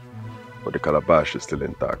 but the calabash is still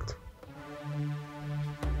intact.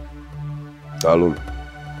 Dalun.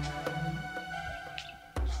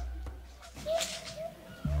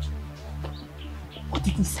 What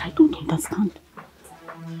did he say? I don't understand.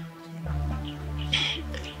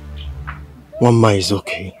 Mama is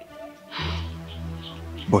okay,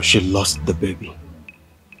 but she lost the baby.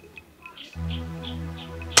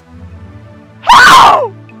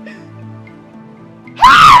 How?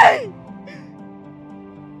 Hey!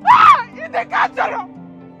 You think I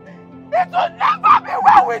it will never be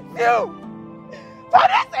well with you for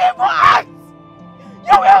this evil act.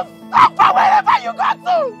 You will suffer wherever you go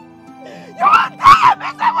to. You will die a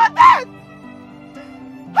miserable death.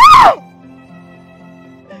 How?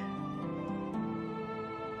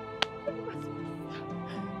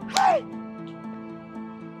 Hey!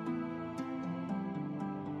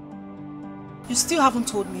 You still haven't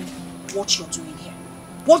told me what you're doing here.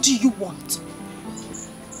 What do you want?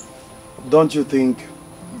 Don't you think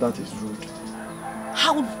that is rude?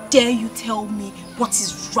 How dare you tell me what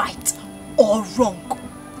is right or wrong?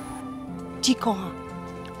 Chikoha,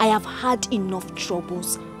 I have had enough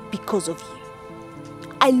troubles because of you.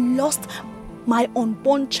 I lost my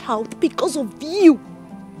unborn child because of you.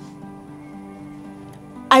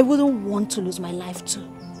 I wouldn't want to lose my life too.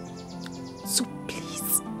 So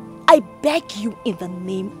please, I beg you in the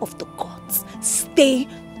name of the gods, stay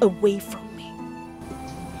away from me.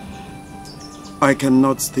 I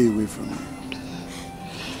cannot stay away from you.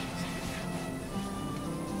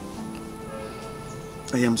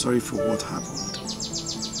 I am sorry for what happened.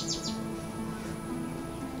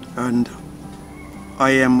 And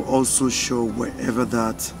I am also sure wherever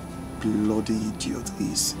that bloody idiot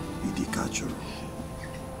is, Idikacho,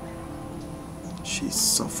 she's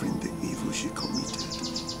suffering the evil she committed.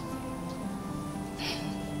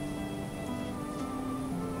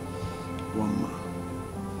 Wama,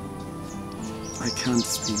 I can't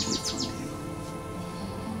stay away from you.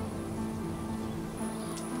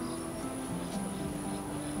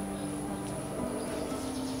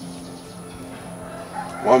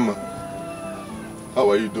 Wama, how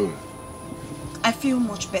are you doing? I feel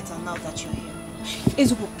much better now that you're here.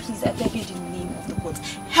 Ezuko, please, I beg you in the name of the gods,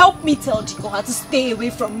 help me tell Dikoha to stay away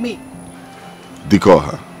from me.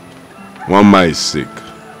 Dikoha, Wama is sick.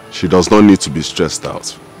 She does not need to be stressed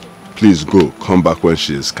out. Please go, come back when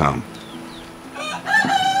she is calm.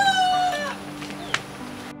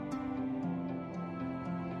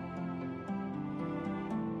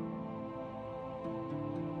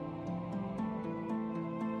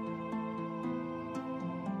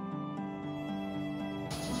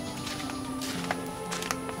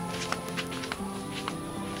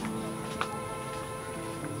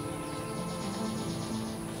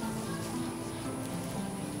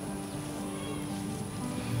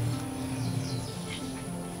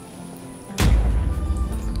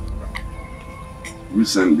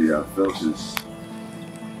 Recently, I felt this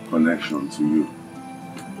connection to you,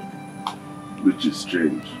 which is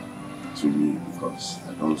strange to me because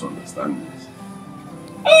I don't understand it.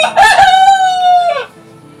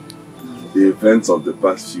 The events of the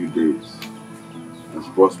past few days has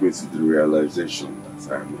brought me to the realization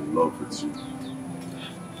that I am in love with you.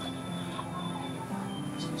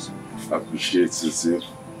 I appreciate it if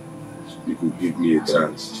you could give me a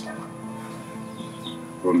chance.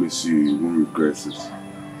 Promise you won't regret it.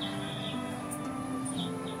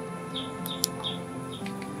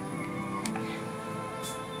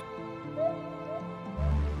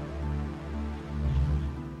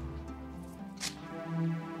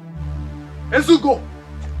 Ezugo!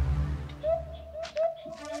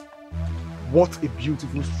 What a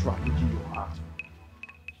beautiful strategy you have.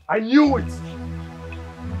 I knew it.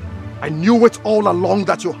 I knew it all along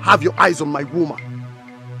that you have your eyes on my woman.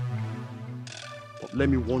 But let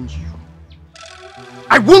me warn you.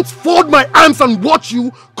 I won't fold my arms and watch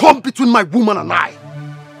you come between my woman and I.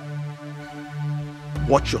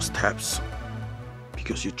 Watch your steps.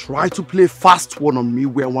 Because you try to play fast one on me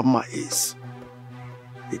where Wama is.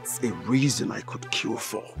 It's a reason I could kill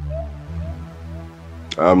for.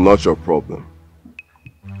 I'm not your problem.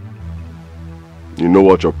 You know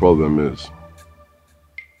what your problem is.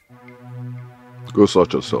 Go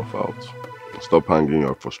sort yourself out. Stop hanging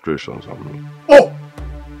your frustrations on me. Oh!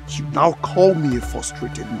 You now call me a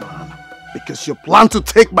frustrated man because your plan to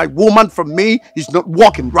take my woman from me is not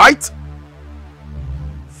working, right?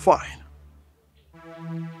 Fine.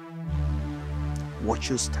 Watch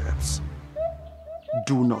your steps.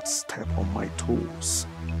 Do not step on my toes.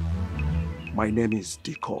 My name is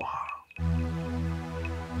Dikoha.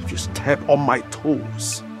 If you step on my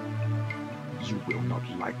toes, you will not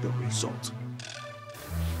like the result.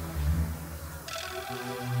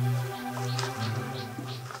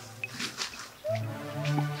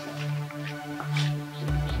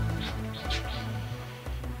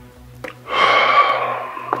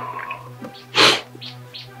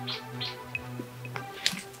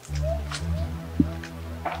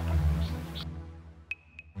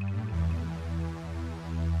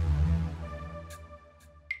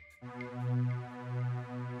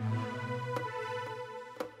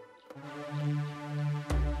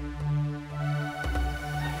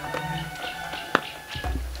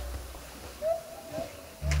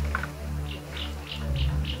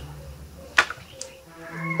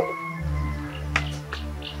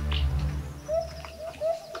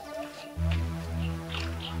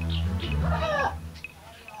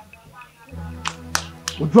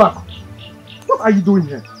 What are you doing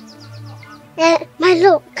here? My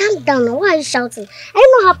lord, calm down now. Why are you shouting? Are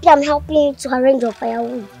you not happy I'm helping you to arrange your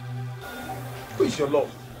firewood? Who is your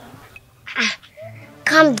love?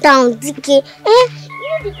 Calm down, DK. You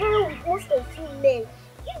know the girl with most of you men.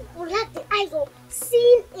 You will have the eyes of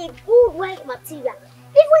seeing a good white material.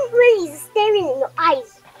 Even when he's staring in your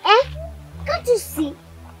eyes. Can't you see?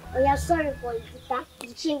 Oh, you're sorry for it, Dita.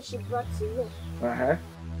 The change she brought to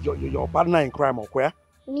you. Your partner in crime or where?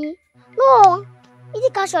 Me? No.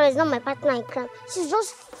 Idika is not my partner in crime. She's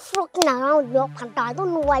just fucking around me up and down. I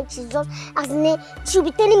don't know why she's just asking me. She'll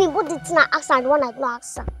be telling me both the thing I asked her and the one I don't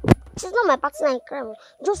ask her. She's not my partner in crime.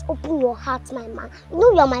 Just open your heart, my man. You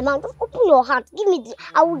know you're my man. Just open your heart. Give me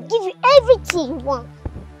I will give you everything you want.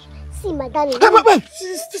 See, my darling. Hey, wait.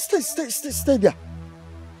 Stay there.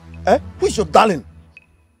 Who's your darling?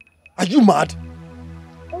 Are you mad?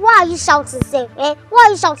 Why are you shouting, sir? Why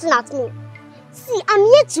are you shouting at me? See, I'm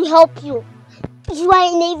here to help you. You are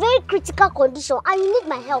in a very critical condition and you need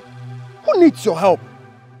my help. Who needs your help?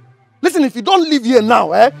 Listen, if you don't live here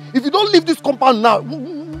now, if you don't leave this compound now,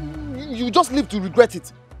 you just live to regret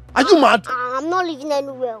it. Are you mad? I'm not living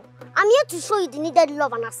anywhere. I'm here to show you the needed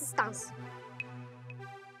love and assistance.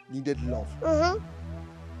 Needed love?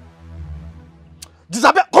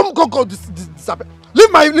 Disappear! Go, disappear.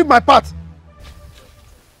 Leave my path.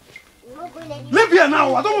 Leave here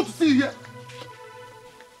now. I don't want to see you here.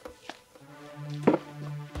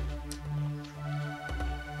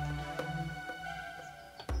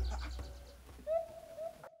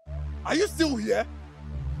 Are you still here?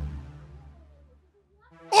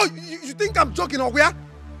 Oh, you think I'm joking or where?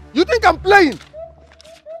 You think I'm playing?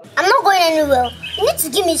 I'm not going anywhere. You need to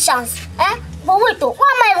give me a chance. But wait, why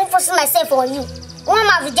am I even forcing myself on you? Why am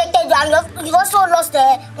I rejected you and you've also lost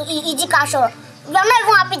the education? You are not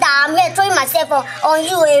even happy that I'm here throwing myself on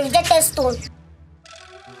you, a rejected stone.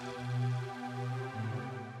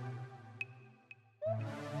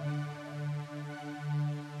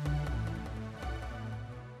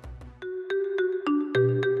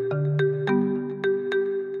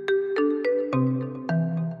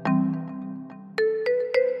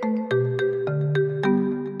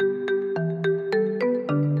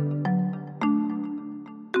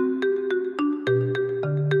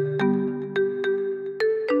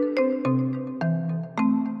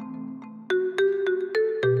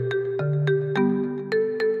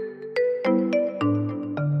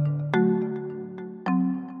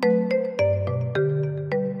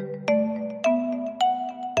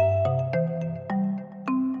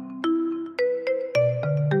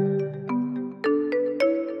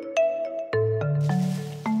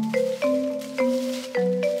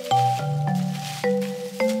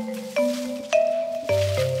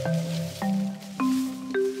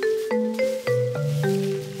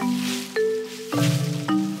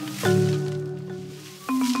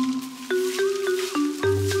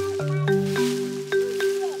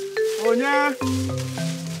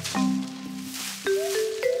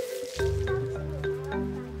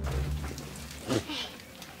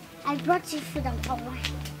 I brought you food and power.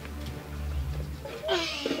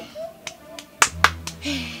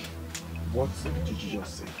 What did you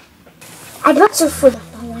just say? I brought you food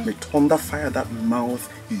and power. May thunder fire that mouth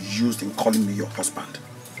you used in calling me your husband.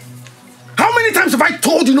 How many times have I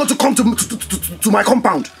told you not to come to my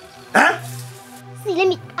compound? Eh? See, let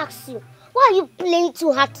me ask you. Why are you playing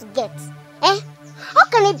too hard to get? Eh? How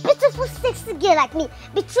can a beautiful, sexy girl like me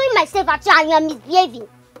betray myself at you and you are misbehaving?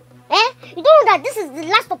 Eh? You don't know that this is the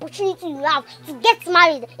last opportunity you have to get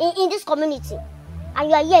married in this community. And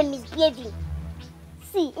you are here misbehaving.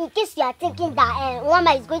 See, in case you are thinking that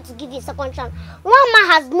Wama is going to give you a second chance, Wama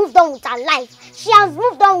has moved on with her life. She has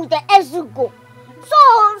moved on with the Ezugo.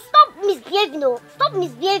 So, stop misbehaving, oh. Stop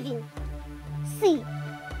misbehaving. See,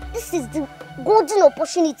 this is the golden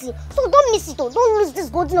opportunity. So don't miss it, oh. Don't lose this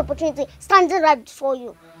golden opportunity standing right before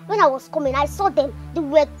you. When I was coming, I saw them. They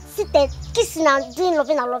were seated, kissing and doing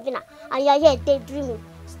loving and loving her. And you are here daydreaming.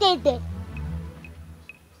 Stay there.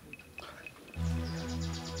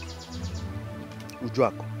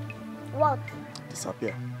 Ujuaku. What?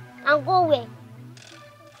 Disappear. And go where?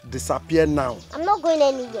 Disappear now. I'm not going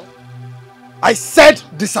anywhere. I said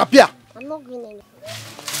disappear. I'm not going anywhere.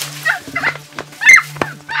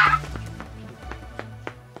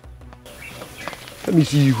 Let me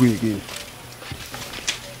see you again.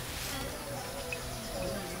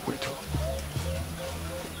 Wait.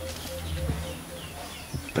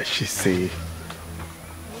 But she say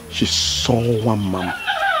she saw one man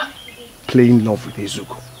playing love with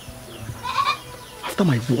Ezugo. After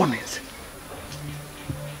my warnings.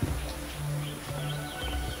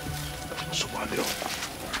 So no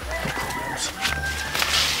problems.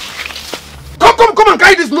 Come and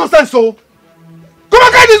carry this nonsense, so. Come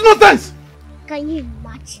and carry this nonsense. Can you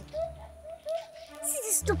imagine? See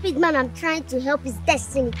this stupid man I'm trying to help his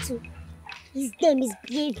destiny too. His name is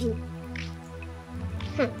misbehaving.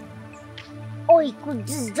 All he could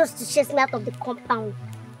do is just to chase me out of the compound.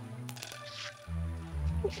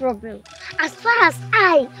 No problem. As far as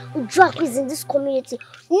I, Ujuaku, is in this community,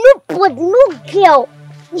 nobody, no girl,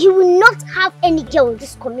 you will not have any girl in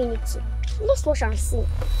this community. Let's watch and see.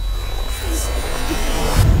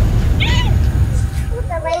 What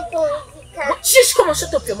have I done? Shish, come on,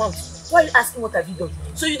 shut up your mouth. Why are you asking what have you done?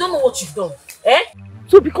 So you don't know what you've done, eh?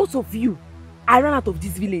 So because of you, I ran out of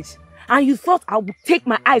this village. And you thought I would take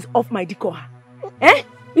my eyes off my Dikoha. Eh?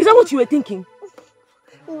 Is that what you were thinking?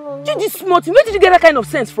 No. You this smart, where did you get that kind of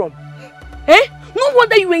sense from? Eh? No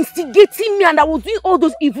wonder you were instigating me and I was doing all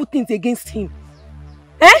those evil things against him.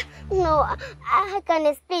 Eh? No, I can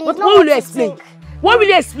explain. But what will you explain? What will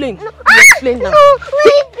you explain? No. Explain now. No,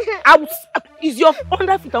 wait. Is your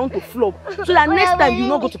under feet I want to flog so that next time you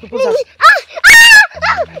not go to people's house.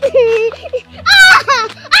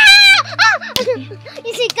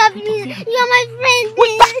 You see, God, please, you're my friend. Who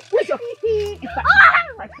is your friend?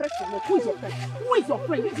 My friend, who is your friend? Who is your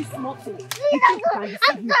friend? This is small thing.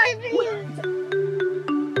 I'm sorry, please.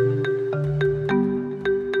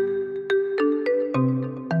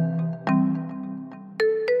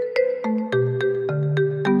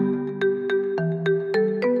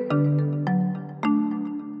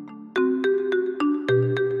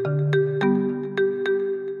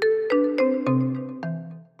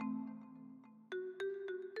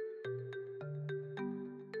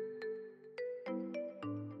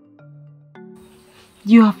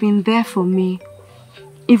 You have been there for me,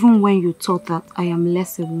 even when you thought that I am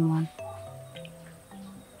less a woman.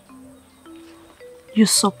 You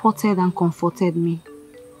supported and comforted me.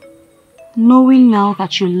 Knowing now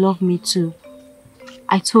that you love me too,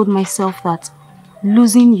 I told myself that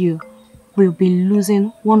losing you will be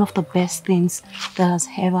losing one of the best things that has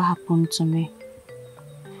ever happened to me.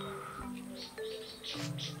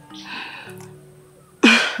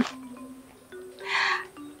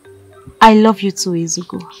 I love you too,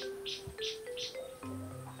 Ezugo.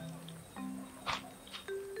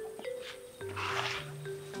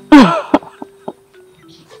 I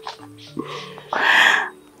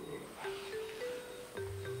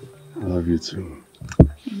love you too.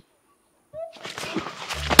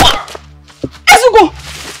 Ezugo!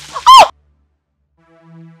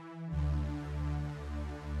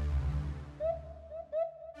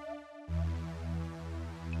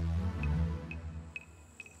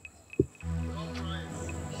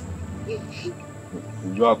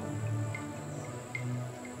 Ujuaku,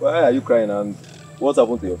 why are you crying and what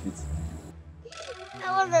happened to your feet?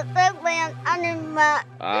 I was attacked by an animal.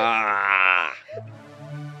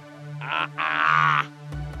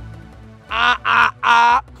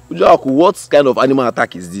 Ujuaku, what kind of animal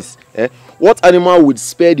attack is this? Eh? What animal would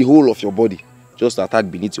spare the whole of your body just to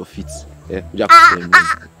attack beneath your feet? Eh? Ujuaku,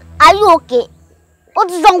 are you okay? What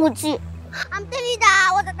is wrong with you? I'm telling you that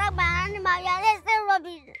I was attacked by an animal. You are saying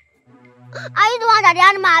rubbish. Are you the one that the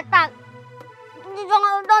animal attacked?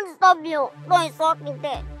 Don't stop me. Don't insult me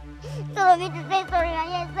there. So of you to say sorry and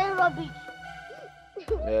you're saying rubbish.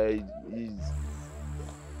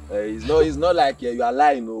 It's not like you are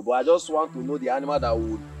lying, no, but I just want to know the animal that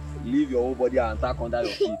would leave your whole body and attack under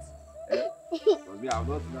your feet. Me, I'm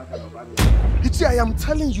not that kind of animal. Ichi, I am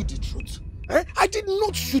telling you the truth. I did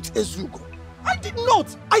not shoot Ezugo. I did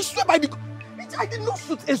not. I swear by the... I did not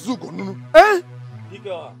shoot Ezugo. No.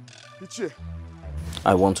 Ichi.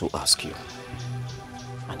 I want to ask you,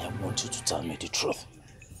 and I want you to tell me the truth.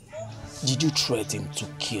 Did you threaten to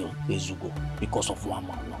kill Ezugo because of one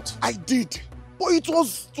man or not? I did. But it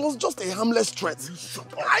was just a harmless threat.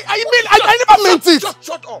 Shut up. I never meant it.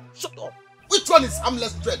 Shut up. Which one is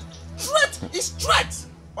harmless threat? Threat is threat.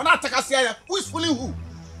 Who is fooling who?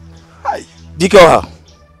 Hi. Dikoha,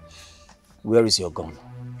 where is your gun?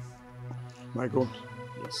 My gun?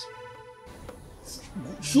 Yes.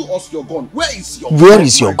 Show us your gun. Where is your gun? Where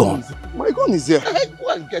is your gun? My gun is here. Go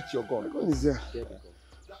and get your gun. My gun is here.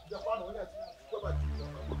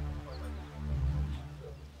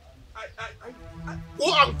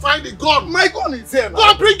 Go and find the gun. My gun is here. Go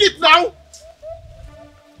and bring it now.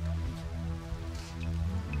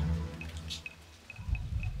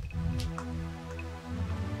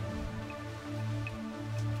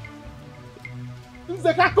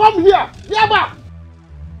 Nzeka, come here. Yaba.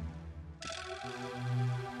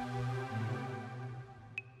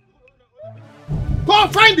 Go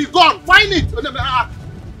and find the gun. Find it.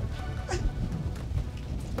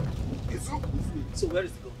 So where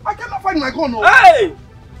is the gun? I cannot find my gun. No. Hey!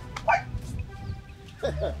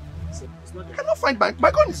 I cannot find my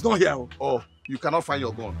gun. Is not here. Oh, you cannot find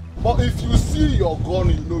your gun. But if you see your gun,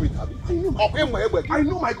 you know it. I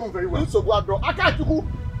know my gun very well. So go draw. I can't go.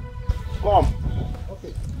 Come.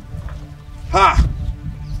 Okay. Ha.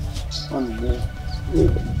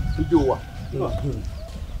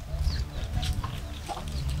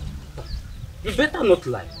 You better not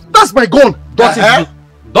lie. That's my gun. Don't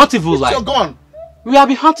even lie. It's your gun. We have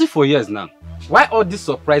been hunting for years now. Why all this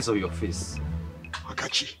surprise on your face?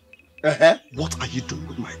 Akachi, what are you doing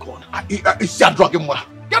with my gun? It's your dragging mother.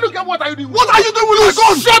 What are you doing with my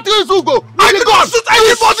gun? Shut him, Zugo! I did not shoot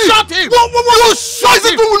anybody! Shut him! What is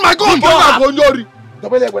he doing with my gun?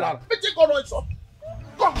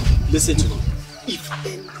 Listen to me. If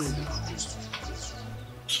anything happens to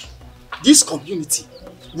this community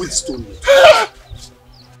will stone you.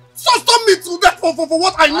 So stop me to death for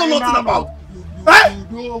what I know nothing about.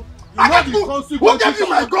 Who gave you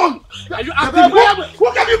my gun? Who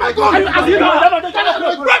gave you my gun? How did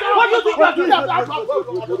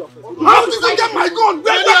I get my gun?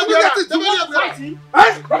 Where did you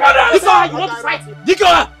get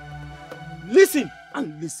it? Listen and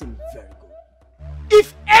listen very good.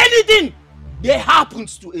 If anything there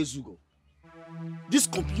happens to Ezugo, this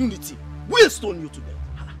community will stone you to death.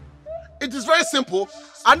 It is very simple.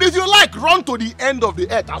 And if you like, run to the end of the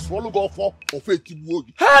earth and swallow go for Hey!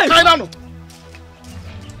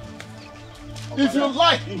 If you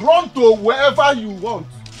like, run to wherever you want.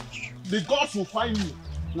 The gods will find you.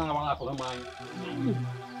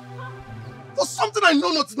 For something I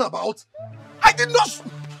know nothing about. I did not.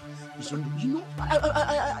 You know,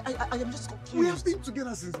 I am just confused. We have been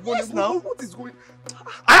together since morning now. What is going?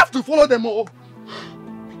 I have to follow them all.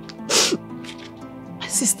 My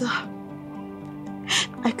sister,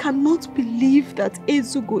 I cannot believe that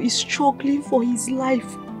Ezugo is struggling for his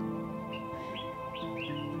life.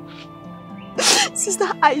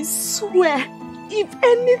 Sister, I swear, if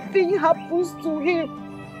anything happens to him,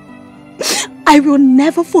 I will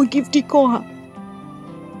never forgive Dikoha.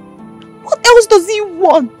 What else does he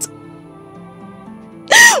want?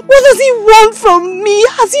 What does he want from me?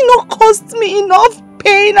 Has he not caused me enough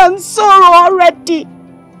pain and sorrow already?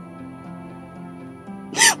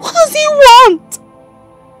 What does he want?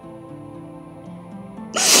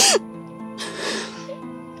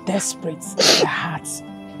 Desperate is the heart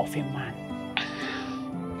of a man,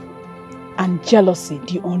 and jealousy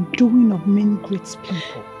the undoing of many great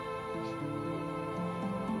people.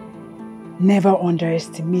 Never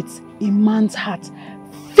underestimate a man's heart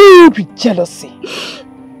filled with jealousy.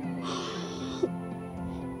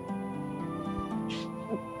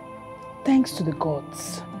 Thanks to the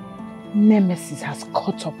gods, Nemesis has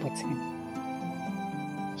caught up with him.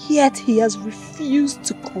 Yet he has refused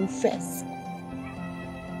to confess.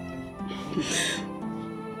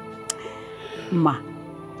 Ma,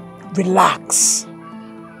 relax.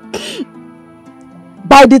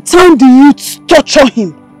 By the time the youths torture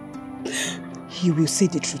him, he will say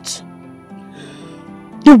the truth.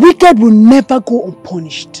 The wicked will never go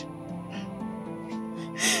unpunished.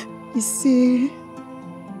 You see,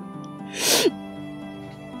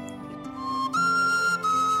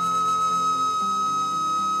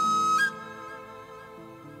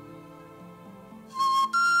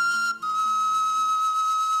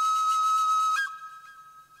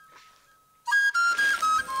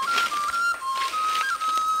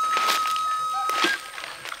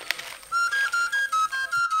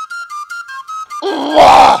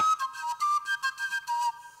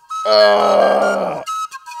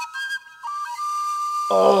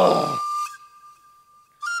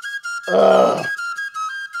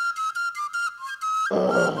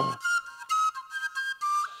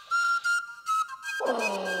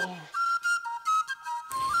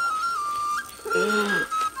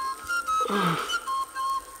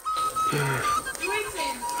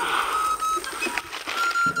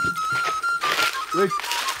 Wait.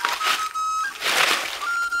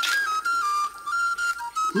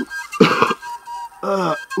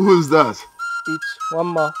 Who's that? It's one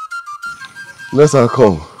more. Let her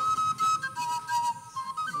come.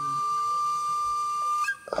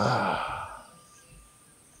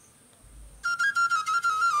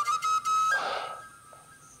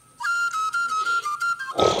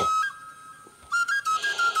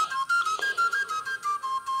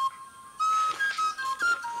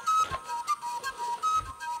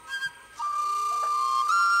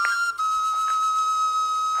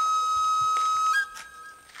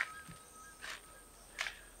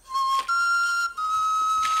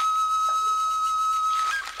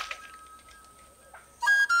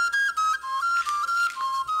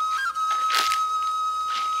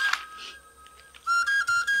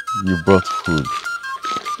 You brought food.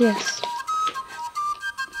 Yes.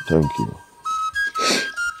 Thank you.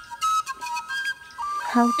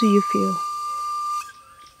 How do you feel?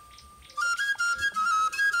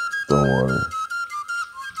 Don't worry.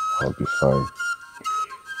 I'll be fine.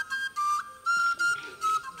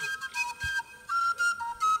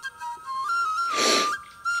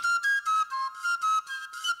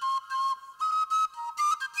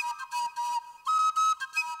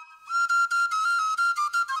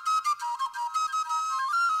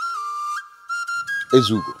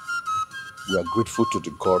 Ezugo, we are grateful to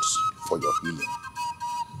the gods for your healing.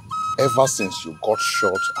 Ever since you got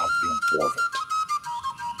shot, I've been worried.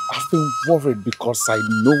 I've been worried because I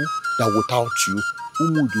know that without you,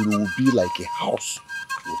 Umuduru will be like a house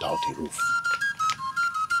without a roof.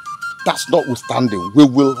 That's notwithstanding, we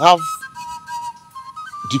will have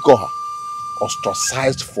Dikoha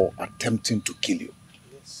ostracized for attempting to kill you.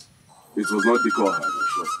 Yes. It was not Dikoha,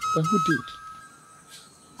 sure. Then who did?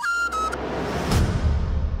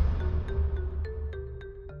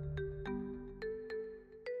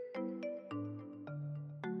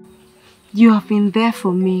 You have been there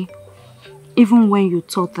for me, even when you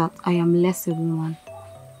thought that I am less a woman.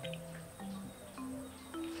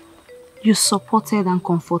 You supported and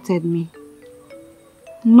comforted me.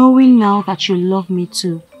 Knowing now that you love me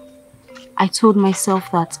too, I told myself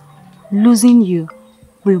that losing you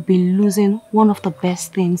will be losing one of the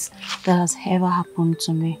best things that has ever happened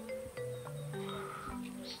to me.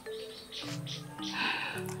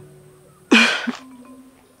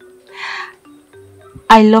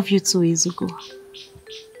 I love you too, Ezugo.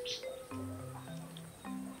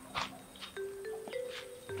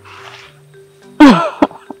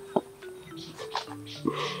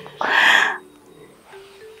 I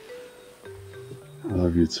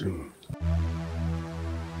love you too.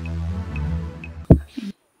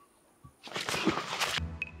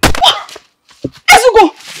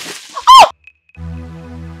 Ezugo!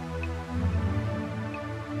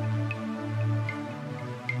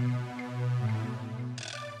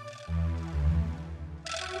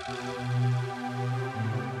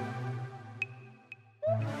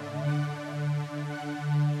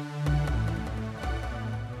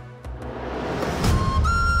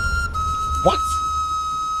 What?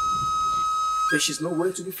 But she's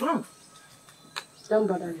nowhere to be found. Don't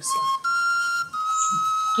bother yourself.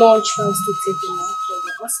 No one tries to take him out from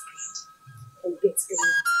the hospital and get him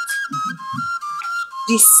out.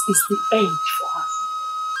 This is the end for her.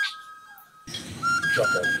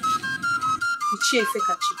 Shut up.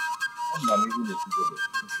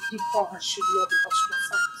 The poor should not be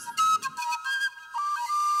ostracized.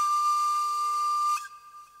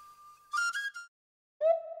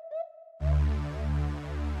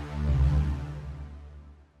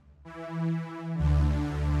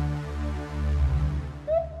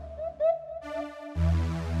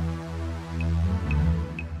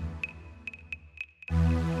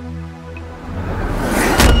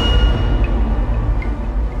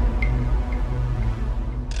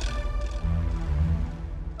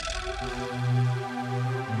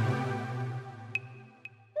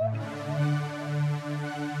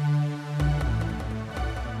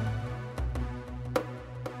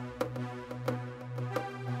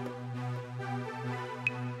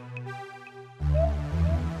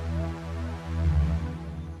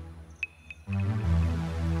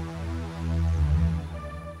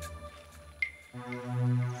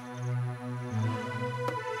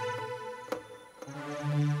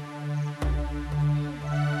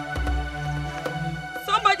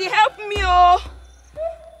 Somebody help me, oh!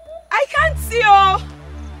 I can't see, oh!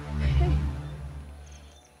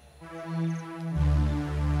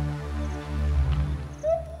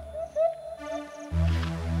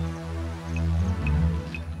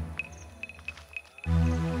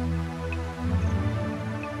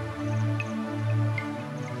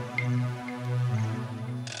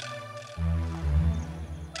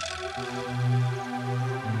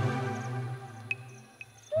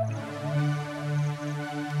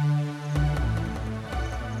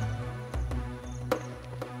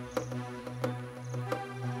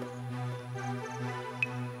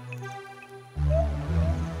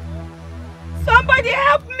 Somebody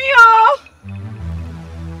help me, oh!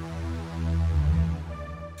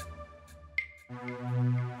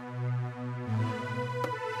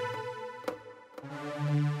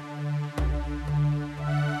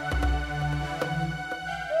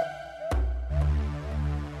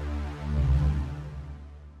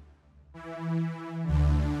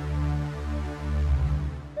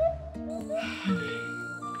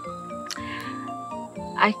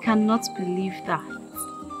 I cannot believe that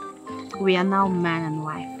we are now man and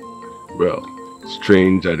wife. Well,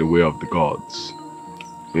 strange are the way of the gods.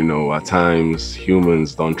 You know, at times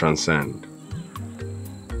humans don't transcend.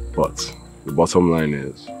 But the bottom line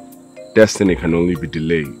is, destiny can only be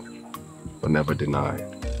delayed, but never denied.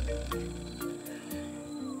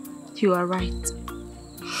 You are right.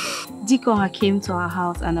 Dikoha came to our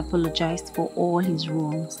house and apologized for all his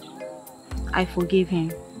wrongs. I forgave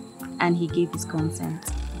him, and he gave his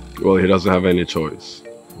consent. Well, he doesn't have any choice,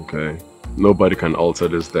 okay? Nobody can alter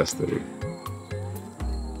this destiny.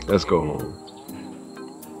 Let's go home.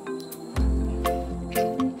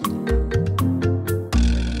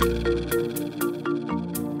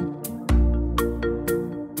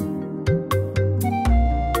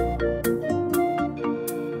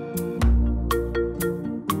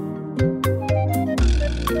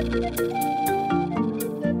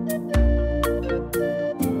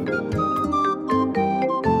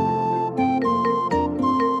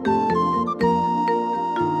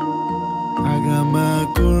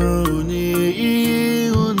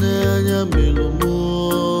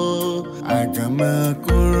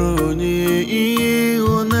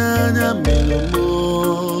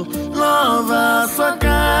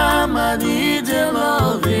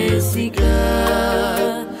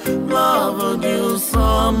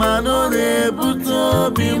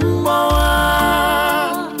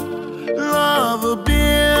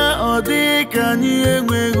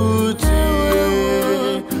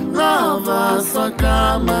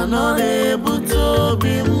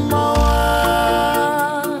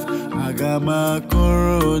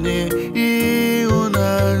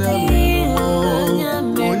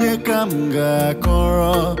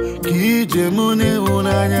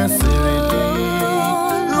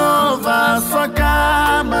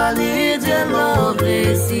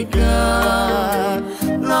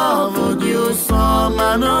 Love you so,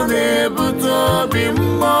 man, on the